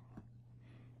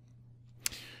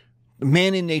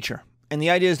 Man in nature. And the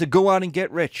idea is to go out and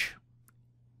get rich.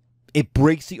 It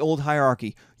breaks the old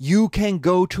hierarchy. You can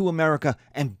go to America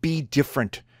and be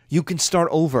different. You can start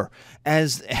over.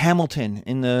 As Hamilton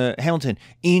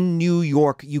in New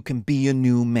York, you can be a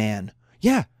new man.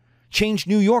 Yeah. Change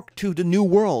New York to the new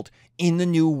world. In the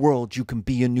new world, you can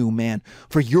be a new man.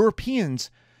 For Europeans,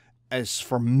 as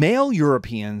for male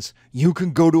Europeans, you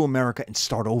can go to America and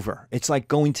start over. It's like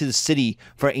going to the city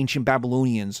for ancient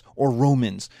Babylonians or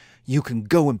Romans. You can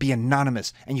go and be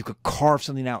anonymous and you could carve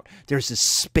something out. There's this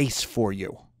space for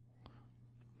you.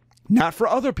 Not for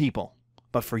other people,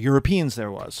 but for Europeans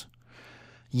there was.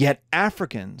 Yet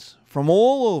Africans from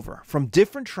all over, from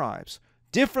different tribes,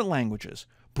 different languages,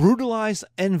 brutalized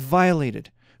and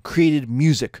violated, created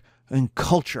music and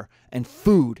culture and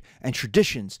food and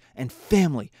traditions and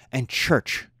family and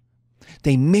church.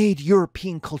 They made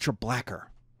European culture blacker,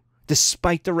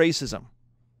 despite the racism.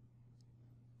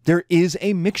 There is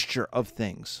a mixture of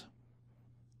things.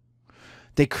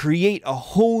 They create a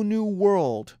whole new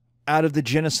world out of the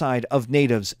genocide of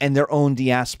natives and their own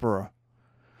diaspora.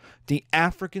 The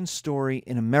African story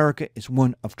in America is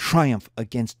one of triumph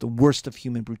against the worst of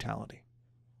human brutality.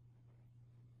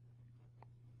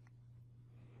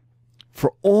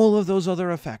 For all of those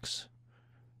other effects,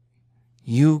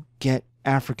 you get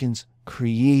Africans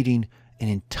creating an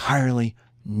entirely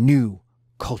new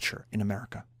culture in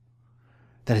America.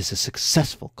 That is a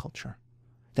successful culture.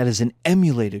 That is an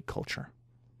emulated culture.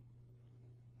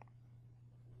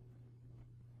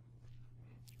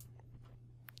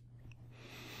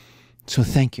 So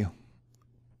thank you.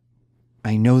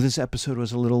 I know this episode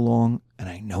was a little long, and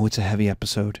I know it's a heavy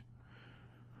episode.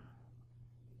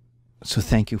 So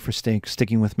thank you for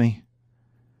sticking with me.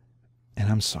 And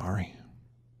I'm sorry.